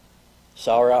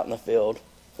 Saw her out in the field.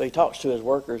 So he talks to his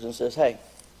workers and says, hey,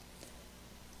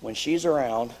 when she's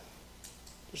around,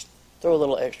 just throw a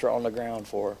little extra on the ground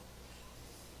for her.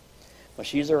 When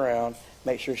she's around,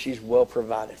 make sure she's well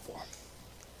provided for.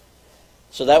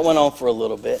 So that went on for a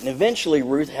little bit. And eventually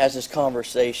Ruth has this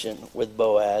conversation with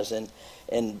Boaz. And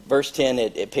in verse 10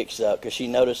 it picks up because she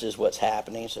notices what's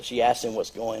happening. So she asks him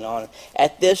what's going on.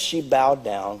 At this she bowed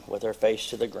down with her face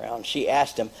to the ground. She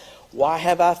asked him, why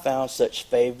have I found such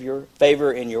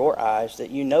favor in your eyes that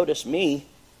you notice me,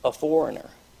 a foreigner?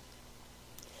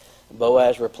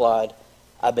 Boaz replied,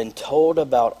 I've been told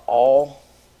all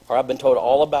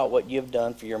about what you've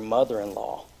done for your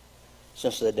mother-in-law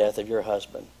since the death of your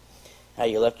husband. How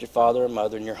you left your father and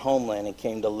mother in your homeland and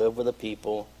came to live with a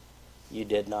people you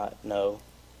did not know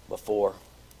before.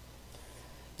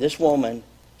 This woman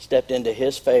stepped into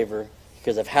his favor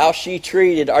because of how she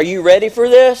treated, are you ready for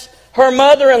this? Her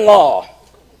mother-in-law.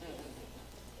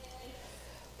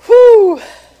 Whew.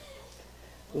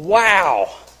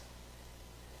 Wow.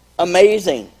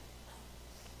 Amazing.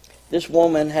 This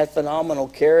woman had phenomenal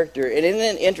character. And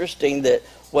isn't it interesting that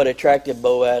what attracted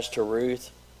Boaz to Ruth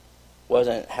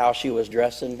wasn't how she was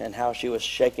dressing and how she was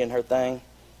shaking her thing?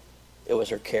 It was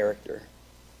her character.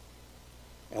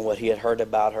 And what he had heard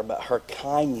about her. But her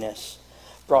kindness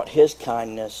brought his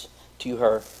kindness to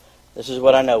her. This is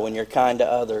what I know. When you're kind to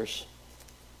others,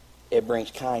 it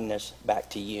brings kindness back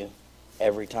to you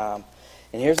every time.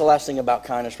 And here's the last thing about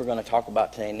kindness we're going to talk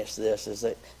about today, and it's this, is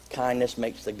that kindness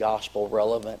makes the gospel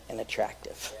relevant and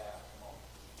attractive.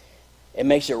 It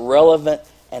makes it relevant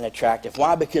and attractive.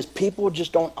 Why? Because people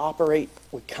just don't operate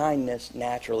with kindness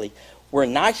naturally. We're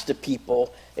nice to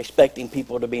people, expecting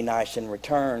people to be nice in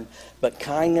return, but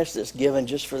kindness that's given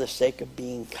just for the sake of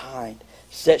being kind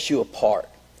sets you apart.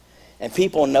 And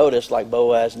people notice, like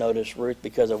Boaz noticed Ruth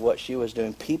because of what she was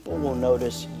doing. People will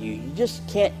notice you. You just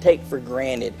can't take for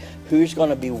granted who's going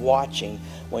to be watching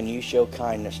when you show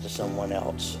kindness to someone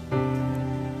else.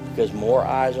 Because more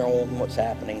eyes are on what's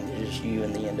happening than just you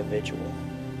and the individual.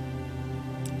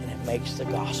 And it makes the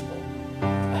gospel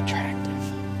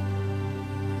attractive.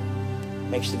 It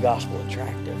makes the gospel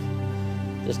attractive.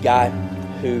 This guy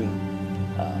who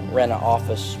ran an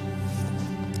office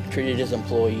treated his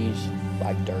employees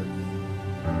like dirt,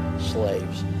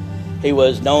 slaves. He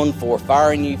was known for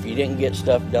firing you if you didn't get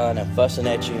stuff done and fussing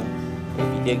at you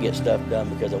if you did get stuff done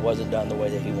because it wasn't done the way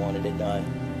that he wanted it done.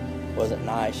 It wasn't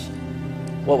nice.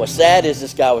 What was sad is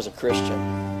this guy was a Christian,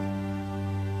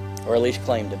 or at least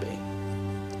claimed to be.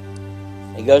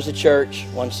 He goes to church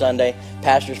one Sunday,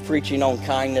 pastor's preaching on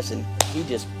kindness, and he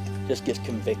just gets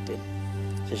convicted.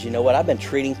 He says, you know what, I've been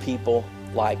treating people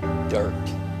like dirt.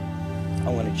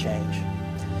 I'm going to change.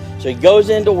 So he goes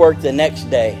into work the next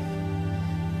day,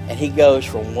 and he goes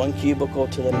from one cubicle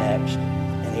to the next,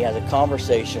 and he has a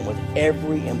conversation with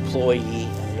every employee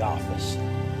in the office.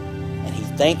 And he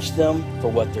thanks them for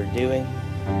what they're doing.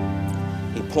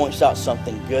 He points out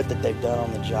something good that they've done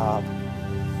on the job,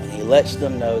 and he lets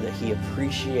them know that he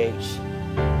appreciates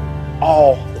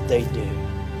all that they do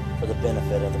for the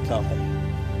benefit of the company,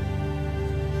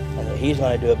 and that he's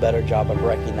going to do a better job of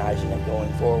recognizing it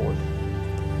going forward.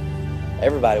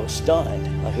 Everybody was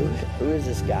stunned. Like, who is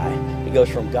this guy? He goes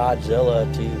from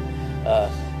Godzilla to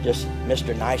just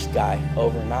Mr. Nice Guy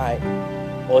overnight.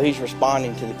 Well, he's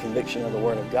responding to the conviction of the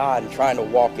Word of God and trying to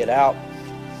walk it out.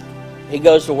 He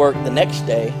goes to work the next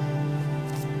day,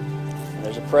 and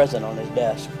there's a present on his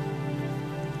desk.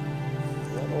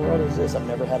 What in the world is this? I've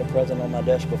never had a present on my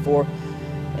desk before.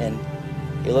 And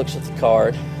he looks at the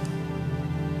card,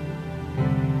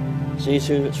 sees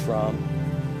who it's from,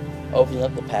 opens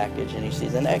up the package, and he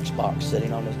sees an Xbox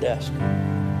sitting on his desk.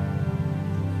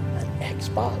 An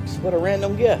Xbox? What a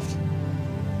random gift.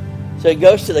 So he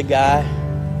goes to the guy,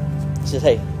 says,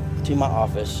 hey, to my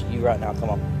office, you right now, come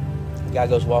on. The guy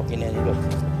goes walking in, he goes,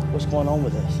 what's going on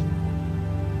with this?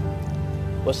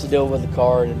 What's the deal with the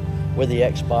card and with the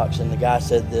Xbox? And the guy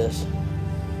said this,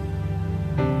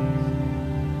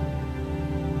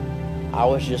 I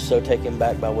was just so taken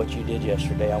back by what you did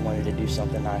yesterday, I wanted to do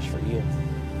something nice for you.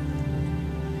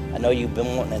 I know you've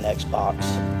been wanting an Xbox,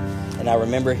 and I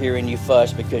remember hearing you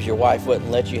fuss because your wife wouldn't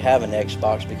let you have an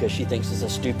Xbox because she thinks it's a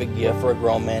stupid gift for a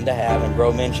grown man to have, and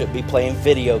grown men should be playing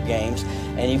video games,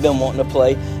 and you've been wanting to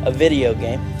play a video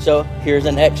game, so here's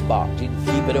an Xbox. You can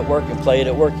keep it at work and play it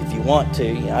at work if you want to.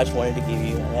 You know, I just wanted to give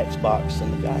you an Xbox.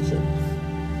 And the guy said,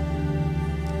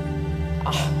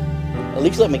 at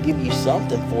least let me give you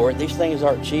something for it. These things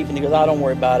aren't cheap. And he goes, oh, don't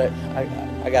worry about it.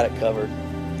 I got it covered.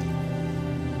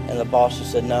 And the boss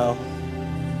just said, no,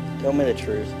 tell me the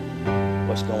truth.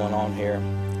 What's going on here?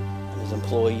 And his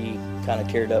employee kind of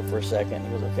teared up for a second.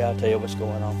 He goes, okay, I'll tell you what's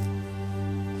going on.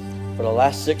 For the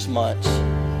last 6 months,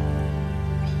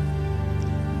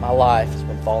 my life has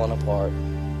been falling apart.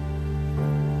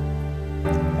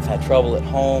 I've had trouble at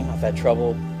home. I've had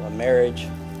trouble with my marriage.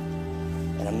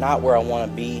 And I'm not where I want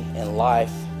to be in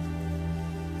life.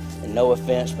 And no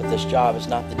offense, but this job is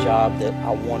not the job that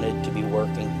I wanted to be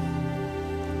working.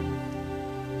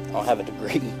 I don't have a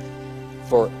degree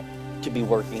to be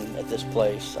working at this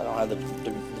place. I don't have the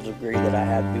degree that I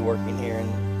had to be working here. And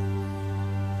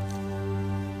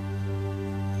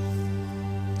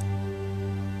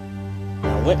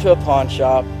I went to a pawn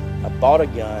shop, I bought a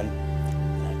gun,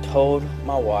 and I told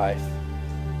my wife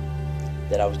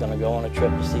that I was going to go on a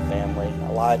trip to see family. I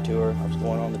lied to her. I was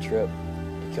going on the trip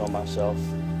to kill myself.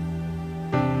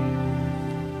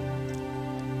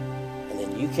 And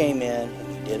then you came in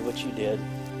and you did what you did.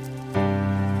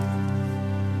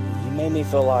 You made me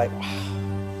feel like, wow,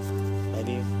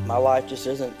 maybe my life just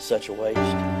isn't such a waste.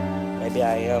 Maybe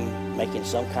I am making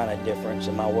some kind of difference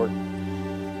in my work.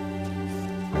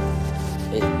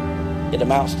 It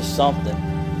amounts to something.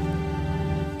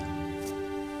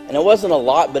 And it wasn't a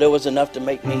lot, but it was enough to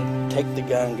make me take the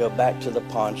gun and go back to the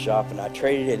pawn shop, and I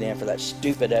traded it in for that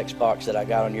stupid Xbox that I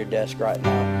got on your desk right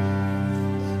now.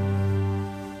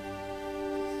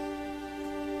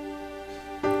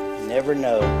 You never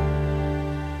know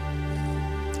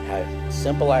how a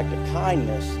simple act of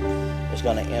kindness is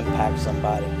going to impact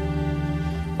somebody.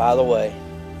 By the way,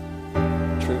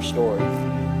 true story.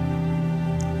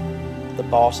 The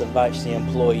boss invites the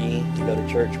employee to go to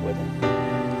church with him.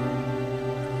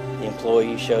 The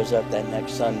employee shows up that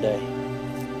next Sunday.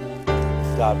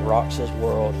 God rocks his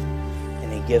world,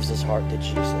 and he gives his heart to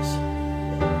Jesus.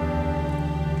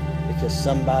 Because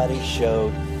somebody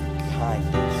showed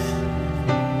kindness.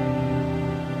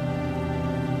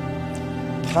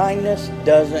 Kindness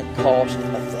doesn't cost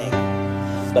a thing.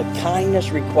 But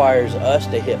kindness requires us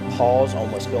to hit pause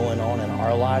on what's going on in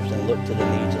our lives and look to the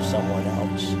needs of someone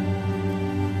else.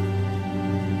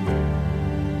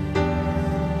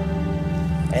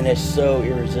 And it's so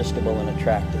irresistible and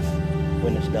attractive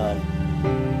when it's done.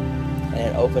 And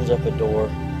it opens up a door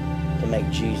to make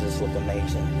Jesus look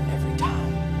amazing every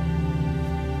time.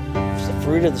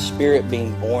 fruit of the Spirit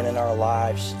being born in our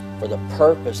lives for the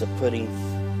purpose of putting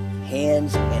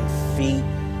hands and feet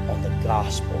on the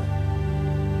gospel.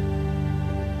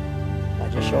 By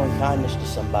just showing kindness to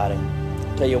somebody.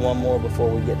 I'll tell you one more before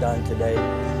we get done today.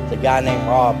 It's a guy named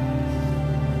Rob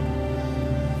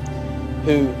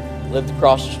who lived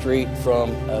across the street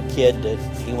from a kid that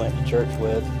he went to church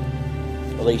with.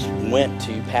 At least went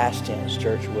to past tense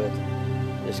church with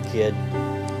this kid.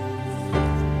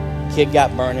 Kid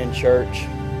got burned in church.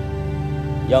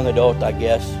 Young adult, I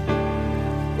guess.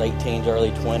 Late teens,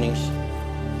 early 20s.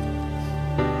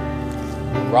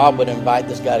 Rob would invite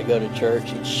this guy to go to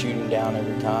church. He'd shoot him down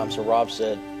every time. So Rob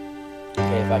said,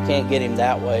 okay, if I can't get him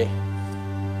that way,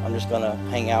 I'm just going to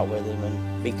hang out with him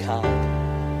and be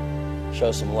kind.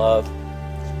 Show some love.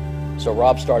 So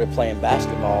Rob started playing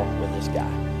basketball with this guy.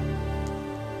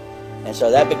 And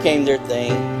so that became their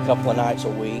thing. A couple of nights a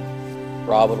week,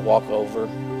 Rob would walk over,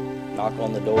 knock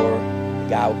on the door. The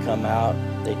guy would come out.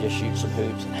 They'd just shoot some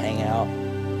hoops and hang out.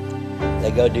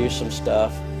 They'd go do some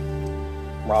stuff.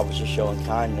 Rob was just showing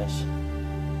kindness.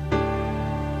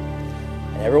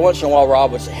 And every once in a while,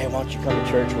 Rob would say, hey, why don't you come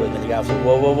to church with me? And the guy would say,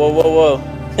 whoa, whoa, whoa, whoa, whoa.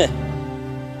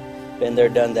 Been there,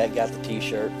 done that, got the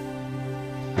t-shirt.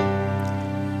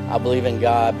 I believe in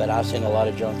God, but I've seen a lot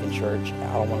of junk in church.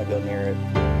 I don't want to go near it.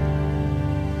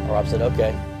 And Rob said,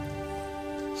 okay,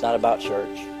 it's not about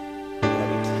church. I'm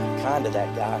going to be kind to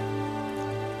that guy.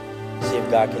 See if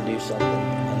God can do something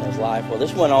in his life. Well,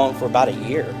 this went on for about a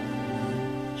year.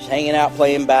 Just hanging out,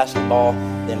 playing basketball.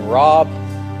 Then Rob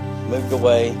moved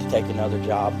away to take another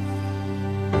job.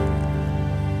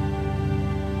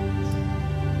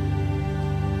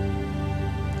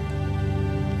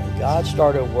 And God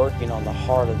started working on the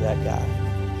heart of that guy.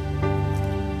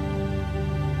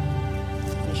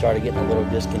 He started getting a little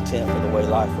discontent with the way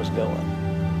life was going.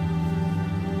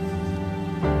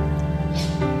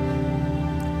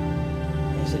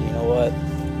 He said, you know what?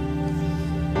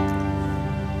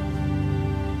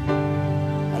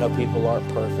 I know people aren't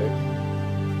perfect.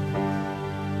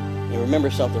 You remember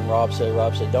something Rob said?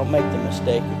 Rob said, don't make the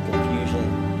mistake of confusing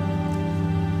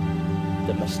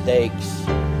the mistakes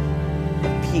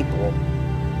of people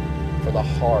for the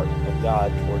heart of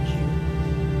God towards you.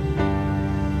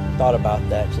 Thought about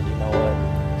that. Said, you know what?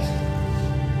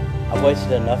 I've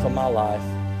wasted enough of my life.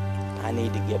 I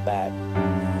need to get back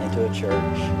into a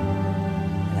church.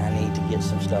 And I need to get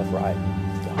some stuff right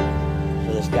with God.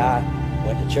 So this guy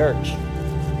went to church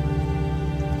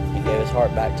and gave his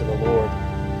heart back to the Lord.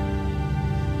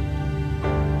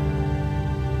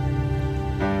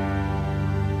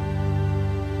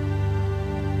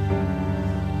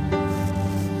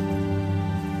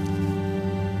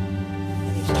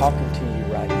 Talking to you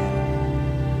right now.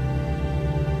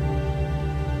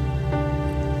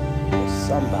 Because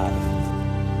somebody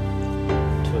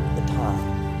took the time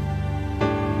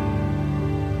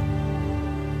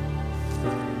to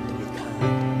be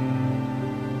kind.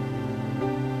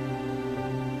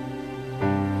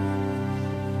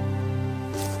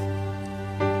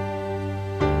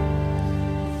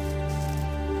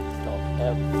 Don't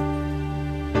ever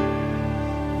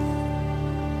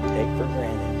take for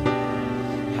granted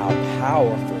how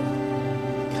powerful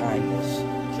kindness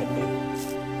can be.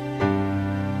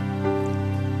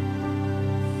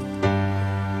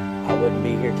 I wouldn't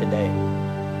be here today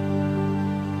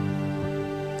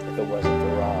if it wasn't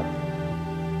for Rob.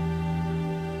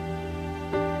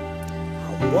 I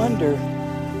wonder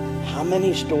how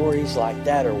many stories like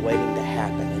that are waiting to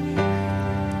happen in here.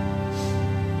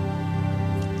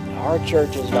 Our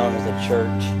church is known as a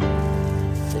church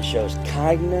that shows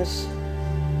kindness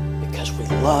because we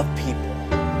love people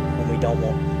and we don't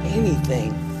want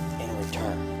anything in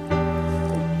return.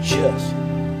 We just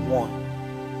want to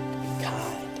be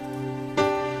kind.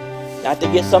 Not to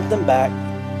get something back,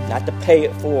 not to pay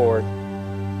it forward,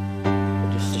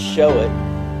 but just to show it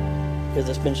because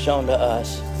it's been shown to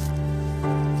us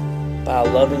by a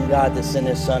loving God that sent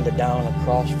his son to die on a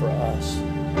cross for us.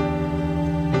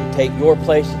 To take your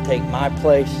place, to take my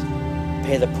place,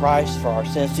 pay the price for our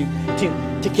sins,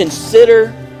 to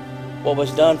consider what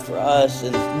was done for us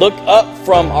and look up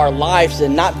from our lives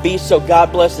and not be so,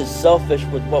 God bless us, selfish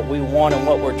with what we want and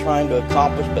what we're trying to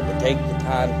accomplish, but to take the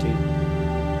time to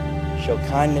show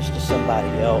kindness to somebody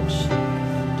else,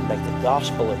 to make the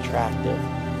gospel attractive,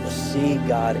 to see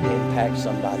God impact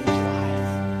somebody's life.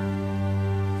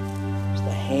 It's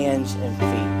the hands and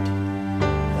feet.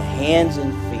 The hands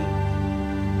and feet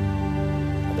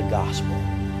of the gospel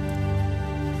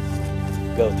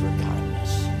go through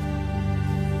kindness.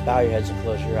 Bow your heads and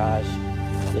close your eyes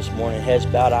this morning. Heads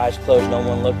bowed, eyes closed, no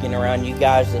one looking around. You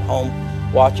guys at home,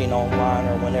 watching online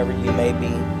or whenever you may be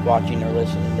watching or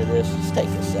listening to this, just take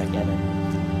a second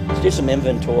and let's do some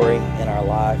inventory in our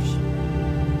lives.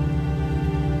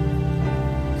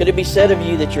 Could it be said of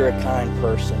you that you're a kind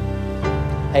person?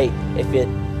 Hey, if it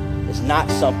is not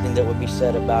something that would be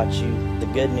said about you, the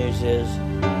good news is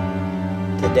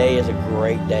today is a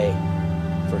great day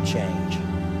for change.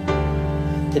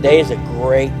 Today is a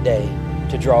great day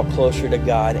to draw closer to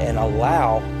God and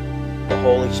allow the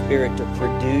Holy Spirit to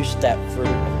produce that fruit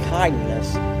of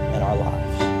kindness in our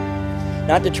lives.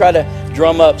 Not to try to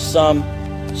drum up some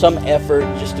effort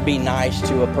just to be nice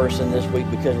to a person this week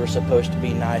because we're supposed to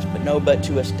be nice, but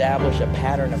to establish a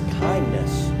pattern of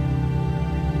kindness.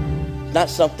 It's not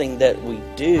something that we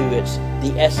do, it's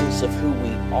the essence of who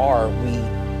we are. We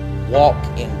walk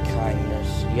in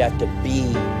kindness. You have to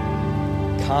be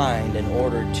kind in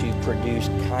order to produce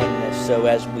kindness. So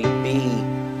as we be,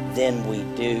 then we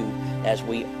do. As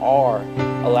we are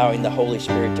allowing the Holy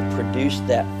Spirit to produce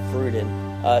that fruit in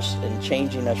us and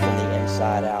changing us from the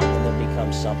inside out, and then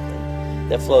becomes something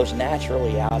that flows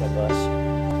naturally out of us.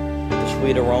 The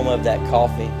sweet aroma of that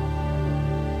coffee,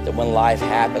 that when life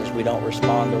happens, we don't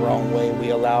respond the wrong way.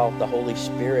 We allow the Holy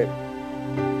Spirit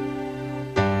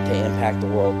to impact the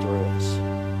world through us.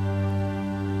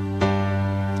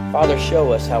 Father,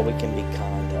 show us how we can be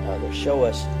kind to others. Show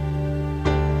us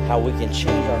how we can change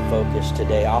our focus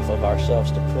today off of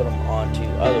ourselves to put them onto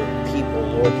other people,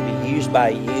 Lord, to be used by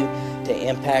you to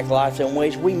impact lives in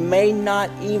ways we may not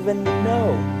even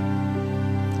know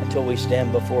until we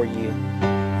stand before you.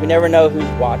 We never know who's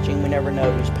watching. We never know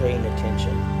who's paying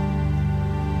attention.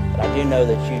 But I do know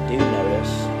that you do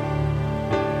notice,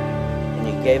 and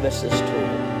you gave us this tool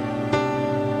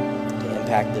to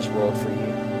impact this world for you.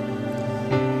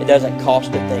 It doesn't cost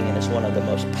a thing, and it's one of the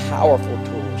most powerful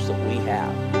tools that we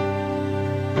have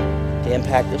to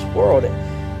impact this world.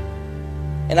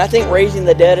 And I think raising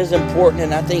the dead is important,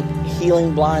 and I think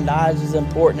healing blind eyes is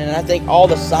important, and I think all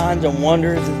the signs and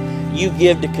wonders you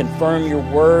give to confirm your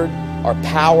word are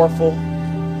powerful.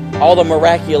 All the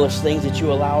miraculous things that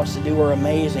you allow us to do are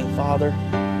amazing, Father.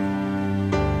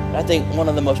 But I think one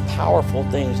of the most powerful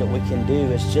things that we can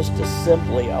do is just to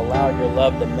simply allow your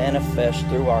love to manifest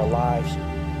through our lives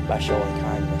by showing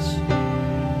kindness.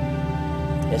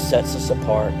 It sets us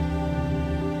apart.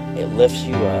 It lifts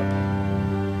you up.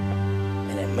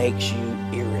 And it makes you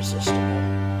irresistible.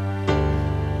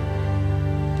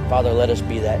 Father, let us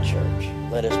be that church.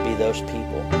 Let us be those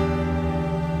people.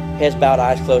 Heads bowed,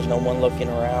 eyes closed, no one looking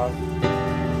around.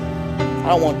 I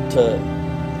don't want to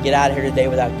get out of here today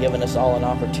without giving us all an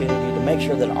opportunity to make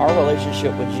sure that our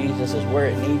relationship with Jesus is where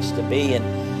it needs to be.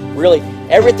 And really,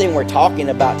 everything we're talking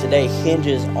about today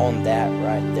hinges on that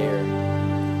right there.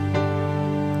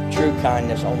 True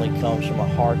kindness only comes from a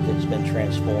heart that's been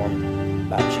transformed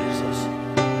by Jesus.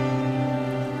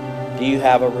 Do you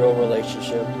have a real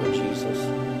relationship with Jesus?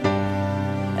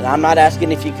 And I'm not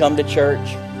asking if you come to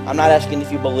church. I'm not asking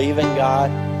if you believe in God.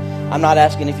 I'm not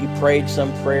asking if you prayed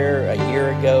some prayer a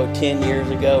year ago, 10 years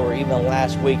ago, or even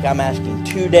last week. I'm asking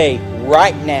today,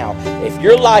 right now, if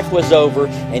your life was over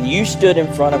and you stood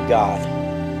in front of God,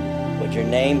 would your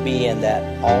name be in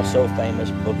that also famous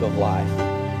book of life?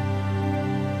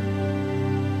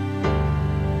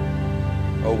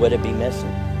 Or would it be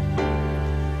missing?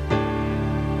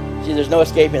 See, there's no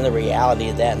escaping the reality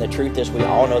of that, and the truth is we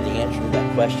all know the answer to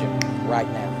that question right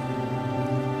now.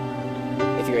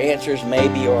 If your answer is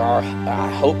maybe or I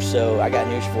hope so, I got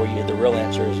news for you. The real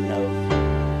answer is no.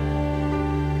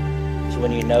 So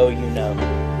when you know, you know.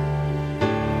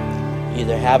 You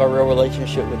either have a real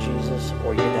relationship with Jesus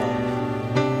or you don't.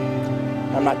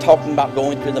 I'm not talking about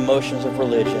going through the motions of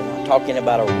religion. I'm talking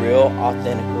about a real,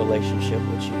 authentic relationship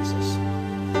with Jesus.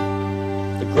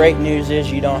 The great news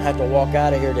is you don't have to walk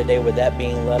out of here today with that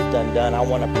being left undone. I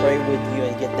want to pray with you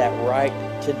and get that right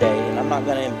today. And I'm not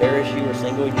going to embarrass you or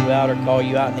single you out or call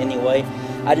you out in any way.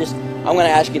 I'm going to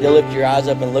ask you to lift your eyes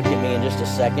up and look at me in just a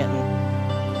second.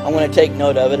 And I'm going to take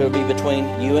note of it. It'll be between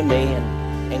you and me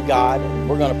and God. And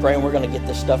we're going to pray and we're going to get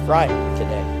this stuff right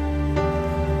today.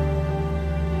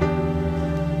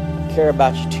 I care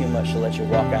about you too much to let you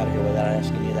walk out of here without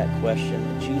asking you that question.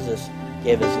 And Jesus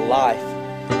gave his life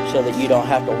so that you don't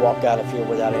have to walk out of here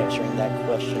without answering that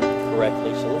question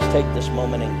correctly. So let's take this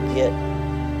moment and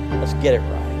let's get it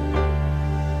right.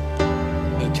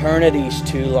 Eternity's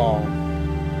too long.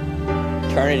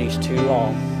 Eternity's too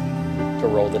long to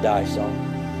roll the dice on.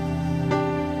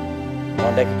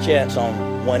 Don't take a chance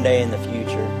on one day in the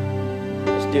future.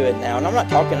 Let's do it now. And I'm not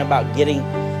talking about getting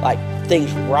like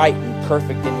things right and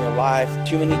perfect in your life.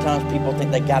 Too many times people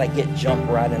think they got to get junk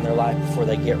right in their life before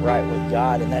they get right with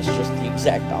God, and that's just the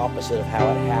exact opposite of how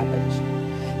it happens.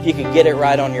 If you could get it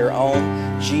right on your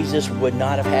own, Jesus would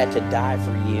not have had to die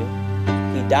for you.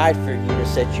 He died for you to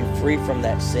set you free from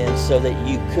that sin so that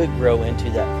you could grow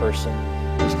into that person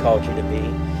He's called you to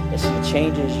be. As He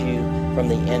changes you from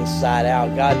the inside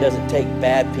out, God doesn't take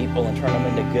bad people and turn them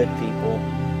into good people.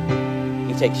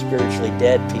 He takes spiritually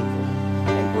dead people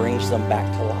and brings them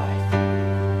back to life.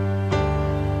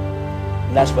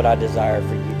 And that's what I desire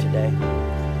for you today.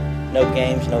 No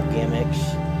games, no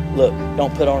gimmicks. Look,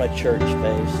 don't put on a church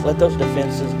face. Let those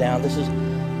defenses down.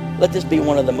 Let this be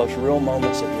one of the most real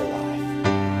moments of your life.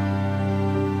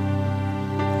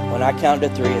 When I count to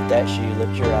 3, if that's you,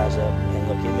 lift your eyes up and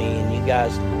look at me. And you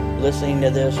guys listening to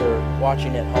this or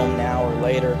watching at home now or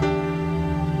later,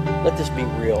 let this be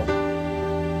real.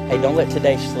 Hey, don't let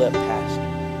today slip past you.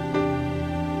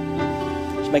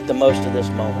 Let's make the most of this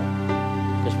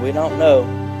moment, because we don't know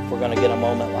if we're going to get a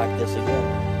moment like this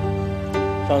again.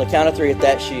 So on the count of 3, if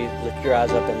that's you, lift your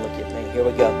eyes up and look at me. Here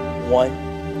we go. 1,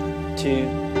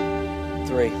 2,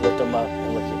 3. Lift them up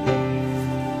and look at me.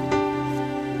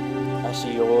 I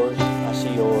see yours. I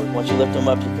see yours. Once you lift them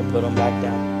up, you can put them back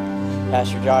down.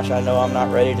 Pastor Josh, I know I'm not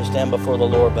ready to stand before the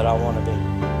Lord, but I want to be.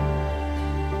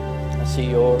 I see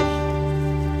yours.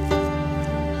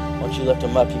 Once you lift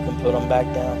them up, you can put them back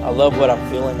down. I love what I'm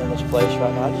feeling in this place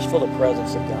right now. I just feel the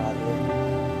presence of God here.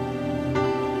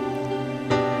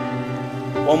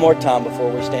 One more time before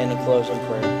we stand and close in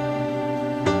prayer.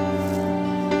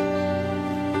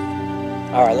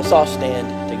 All right, let's all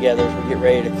stand together as we get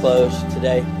ready to close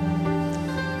today.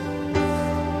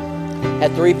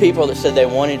 Had 3 people that said they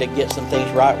wanted to get some things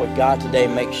right with God today.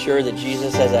 Make sure that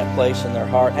Jesus has that place in their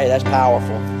heart. Hey, that's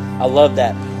powerful. I love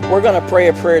that. We're going to pray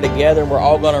a prayer together. We're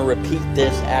all going to repeat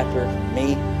this after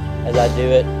me as I do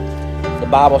it. The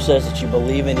Bible says that you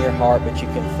believe in your heart, but you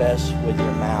confess with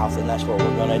your mouth, and that's what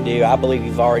we're going to do. I believe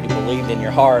you've already believed in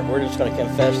your heart. We're just going to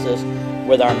confess this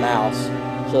with our mouths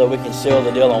so that we can seal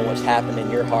the deal on what's happened in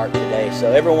your heart today.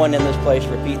 So everyone in this place,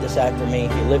 repeat this after me.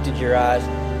 If you lifted your eyes,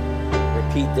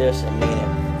 repeat this and mean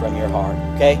it from your heart.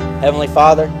 Okay? Heavenly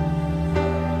Father,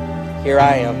 here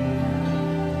I am.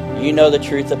 You know the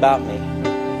truth about me,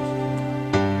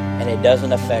 and it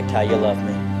doesn't affect how you love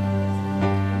me.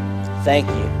 Thank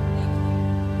you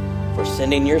for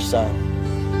sending your Son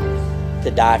to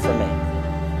die for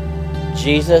me.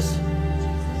 Jesus,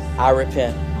 I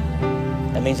repent.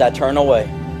 That means I turn away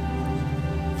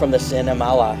from the sin in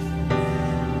my life.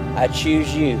 I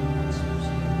choose you,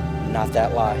 not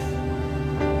that life.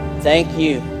 Thank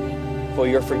you for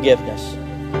your forgiveness.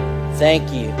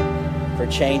 Thank you for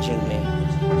changing me.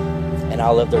 And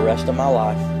I'll live the rest of my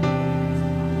life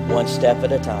one step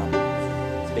at a time,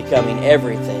 becoming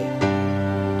everything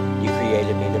you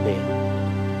created me to be.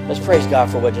 Let's praise God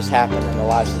for what just happened in the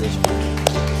lives of these people.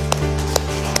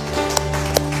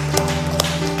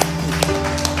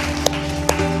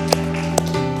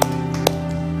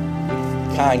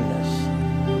 Kindness.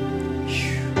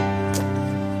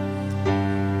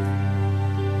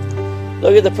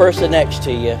 Look at the person next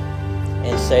to you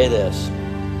and say this.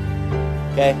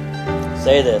 Okay?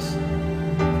 Say this.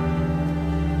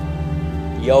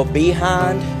 Your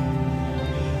behind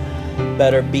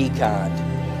better be kind.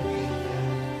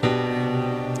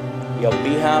 Your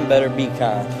behind better be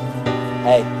kind.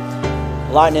 Hey,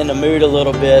 lightening the mood a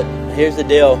little bit. Here's the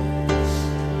deal.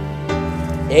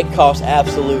 It costs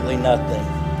absolutely nothing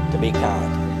to be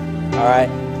kind. Alright?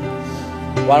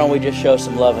 Why don't we just show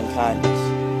some love and kindness?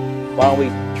 Why don't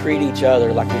we treat each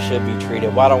other like we should be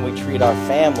treated? Why don't we treat our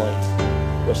family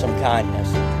with some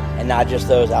kindness? And not just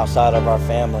those outside of our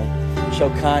family. Show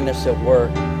kindness at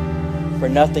work for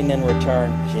nothing in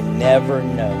return, because you never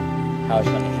know how it's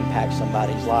going to impact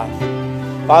somebody's life.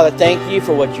 Father, thank you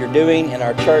for what you're doing in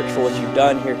our church, for what you've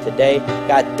done here today.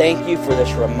 God, thank you for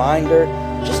this reminder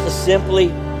just to simply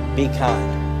be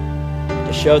kind,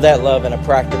 to show that love in a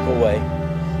practical way.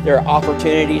 There are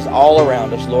opportunities all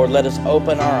around us, Lord. Let us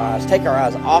open our eyes, take our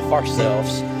eyes off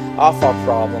ourselves, off our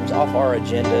problems, off our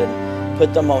agenda, and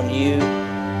put them on you.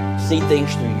 See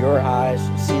things through your eyes,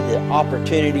 see the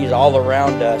opportunities all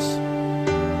around us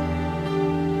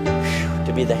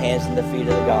to be the hands and the feet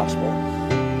of the gospel,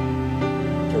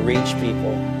 to reach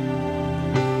people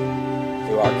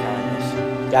through our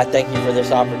kindness. God, thank you for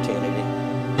this opportunity.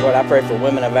 Lord, I pray for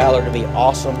Women of Valor to be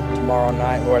awesome tomorrow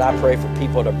night. Lord, I pray for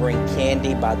people to bring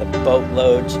candy by the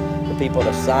boatloads, for people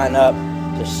to sign up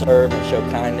to serve and show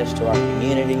kindness to our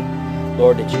community.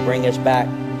 Lord, that you bring us back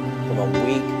from a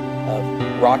week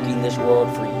of rocking this world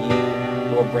for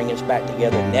you. Lord, bring us back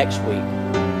together next week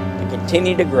to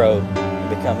continue to grow and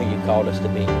become who you called us to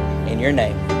be. In your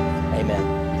name,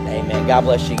 amen. Amen. God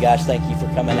bless you guys. Thank you for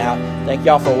coming out. Thank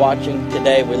y'all for watching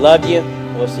today. We love you.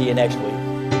 We'll see you next week.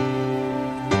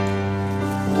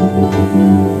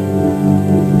 Amen.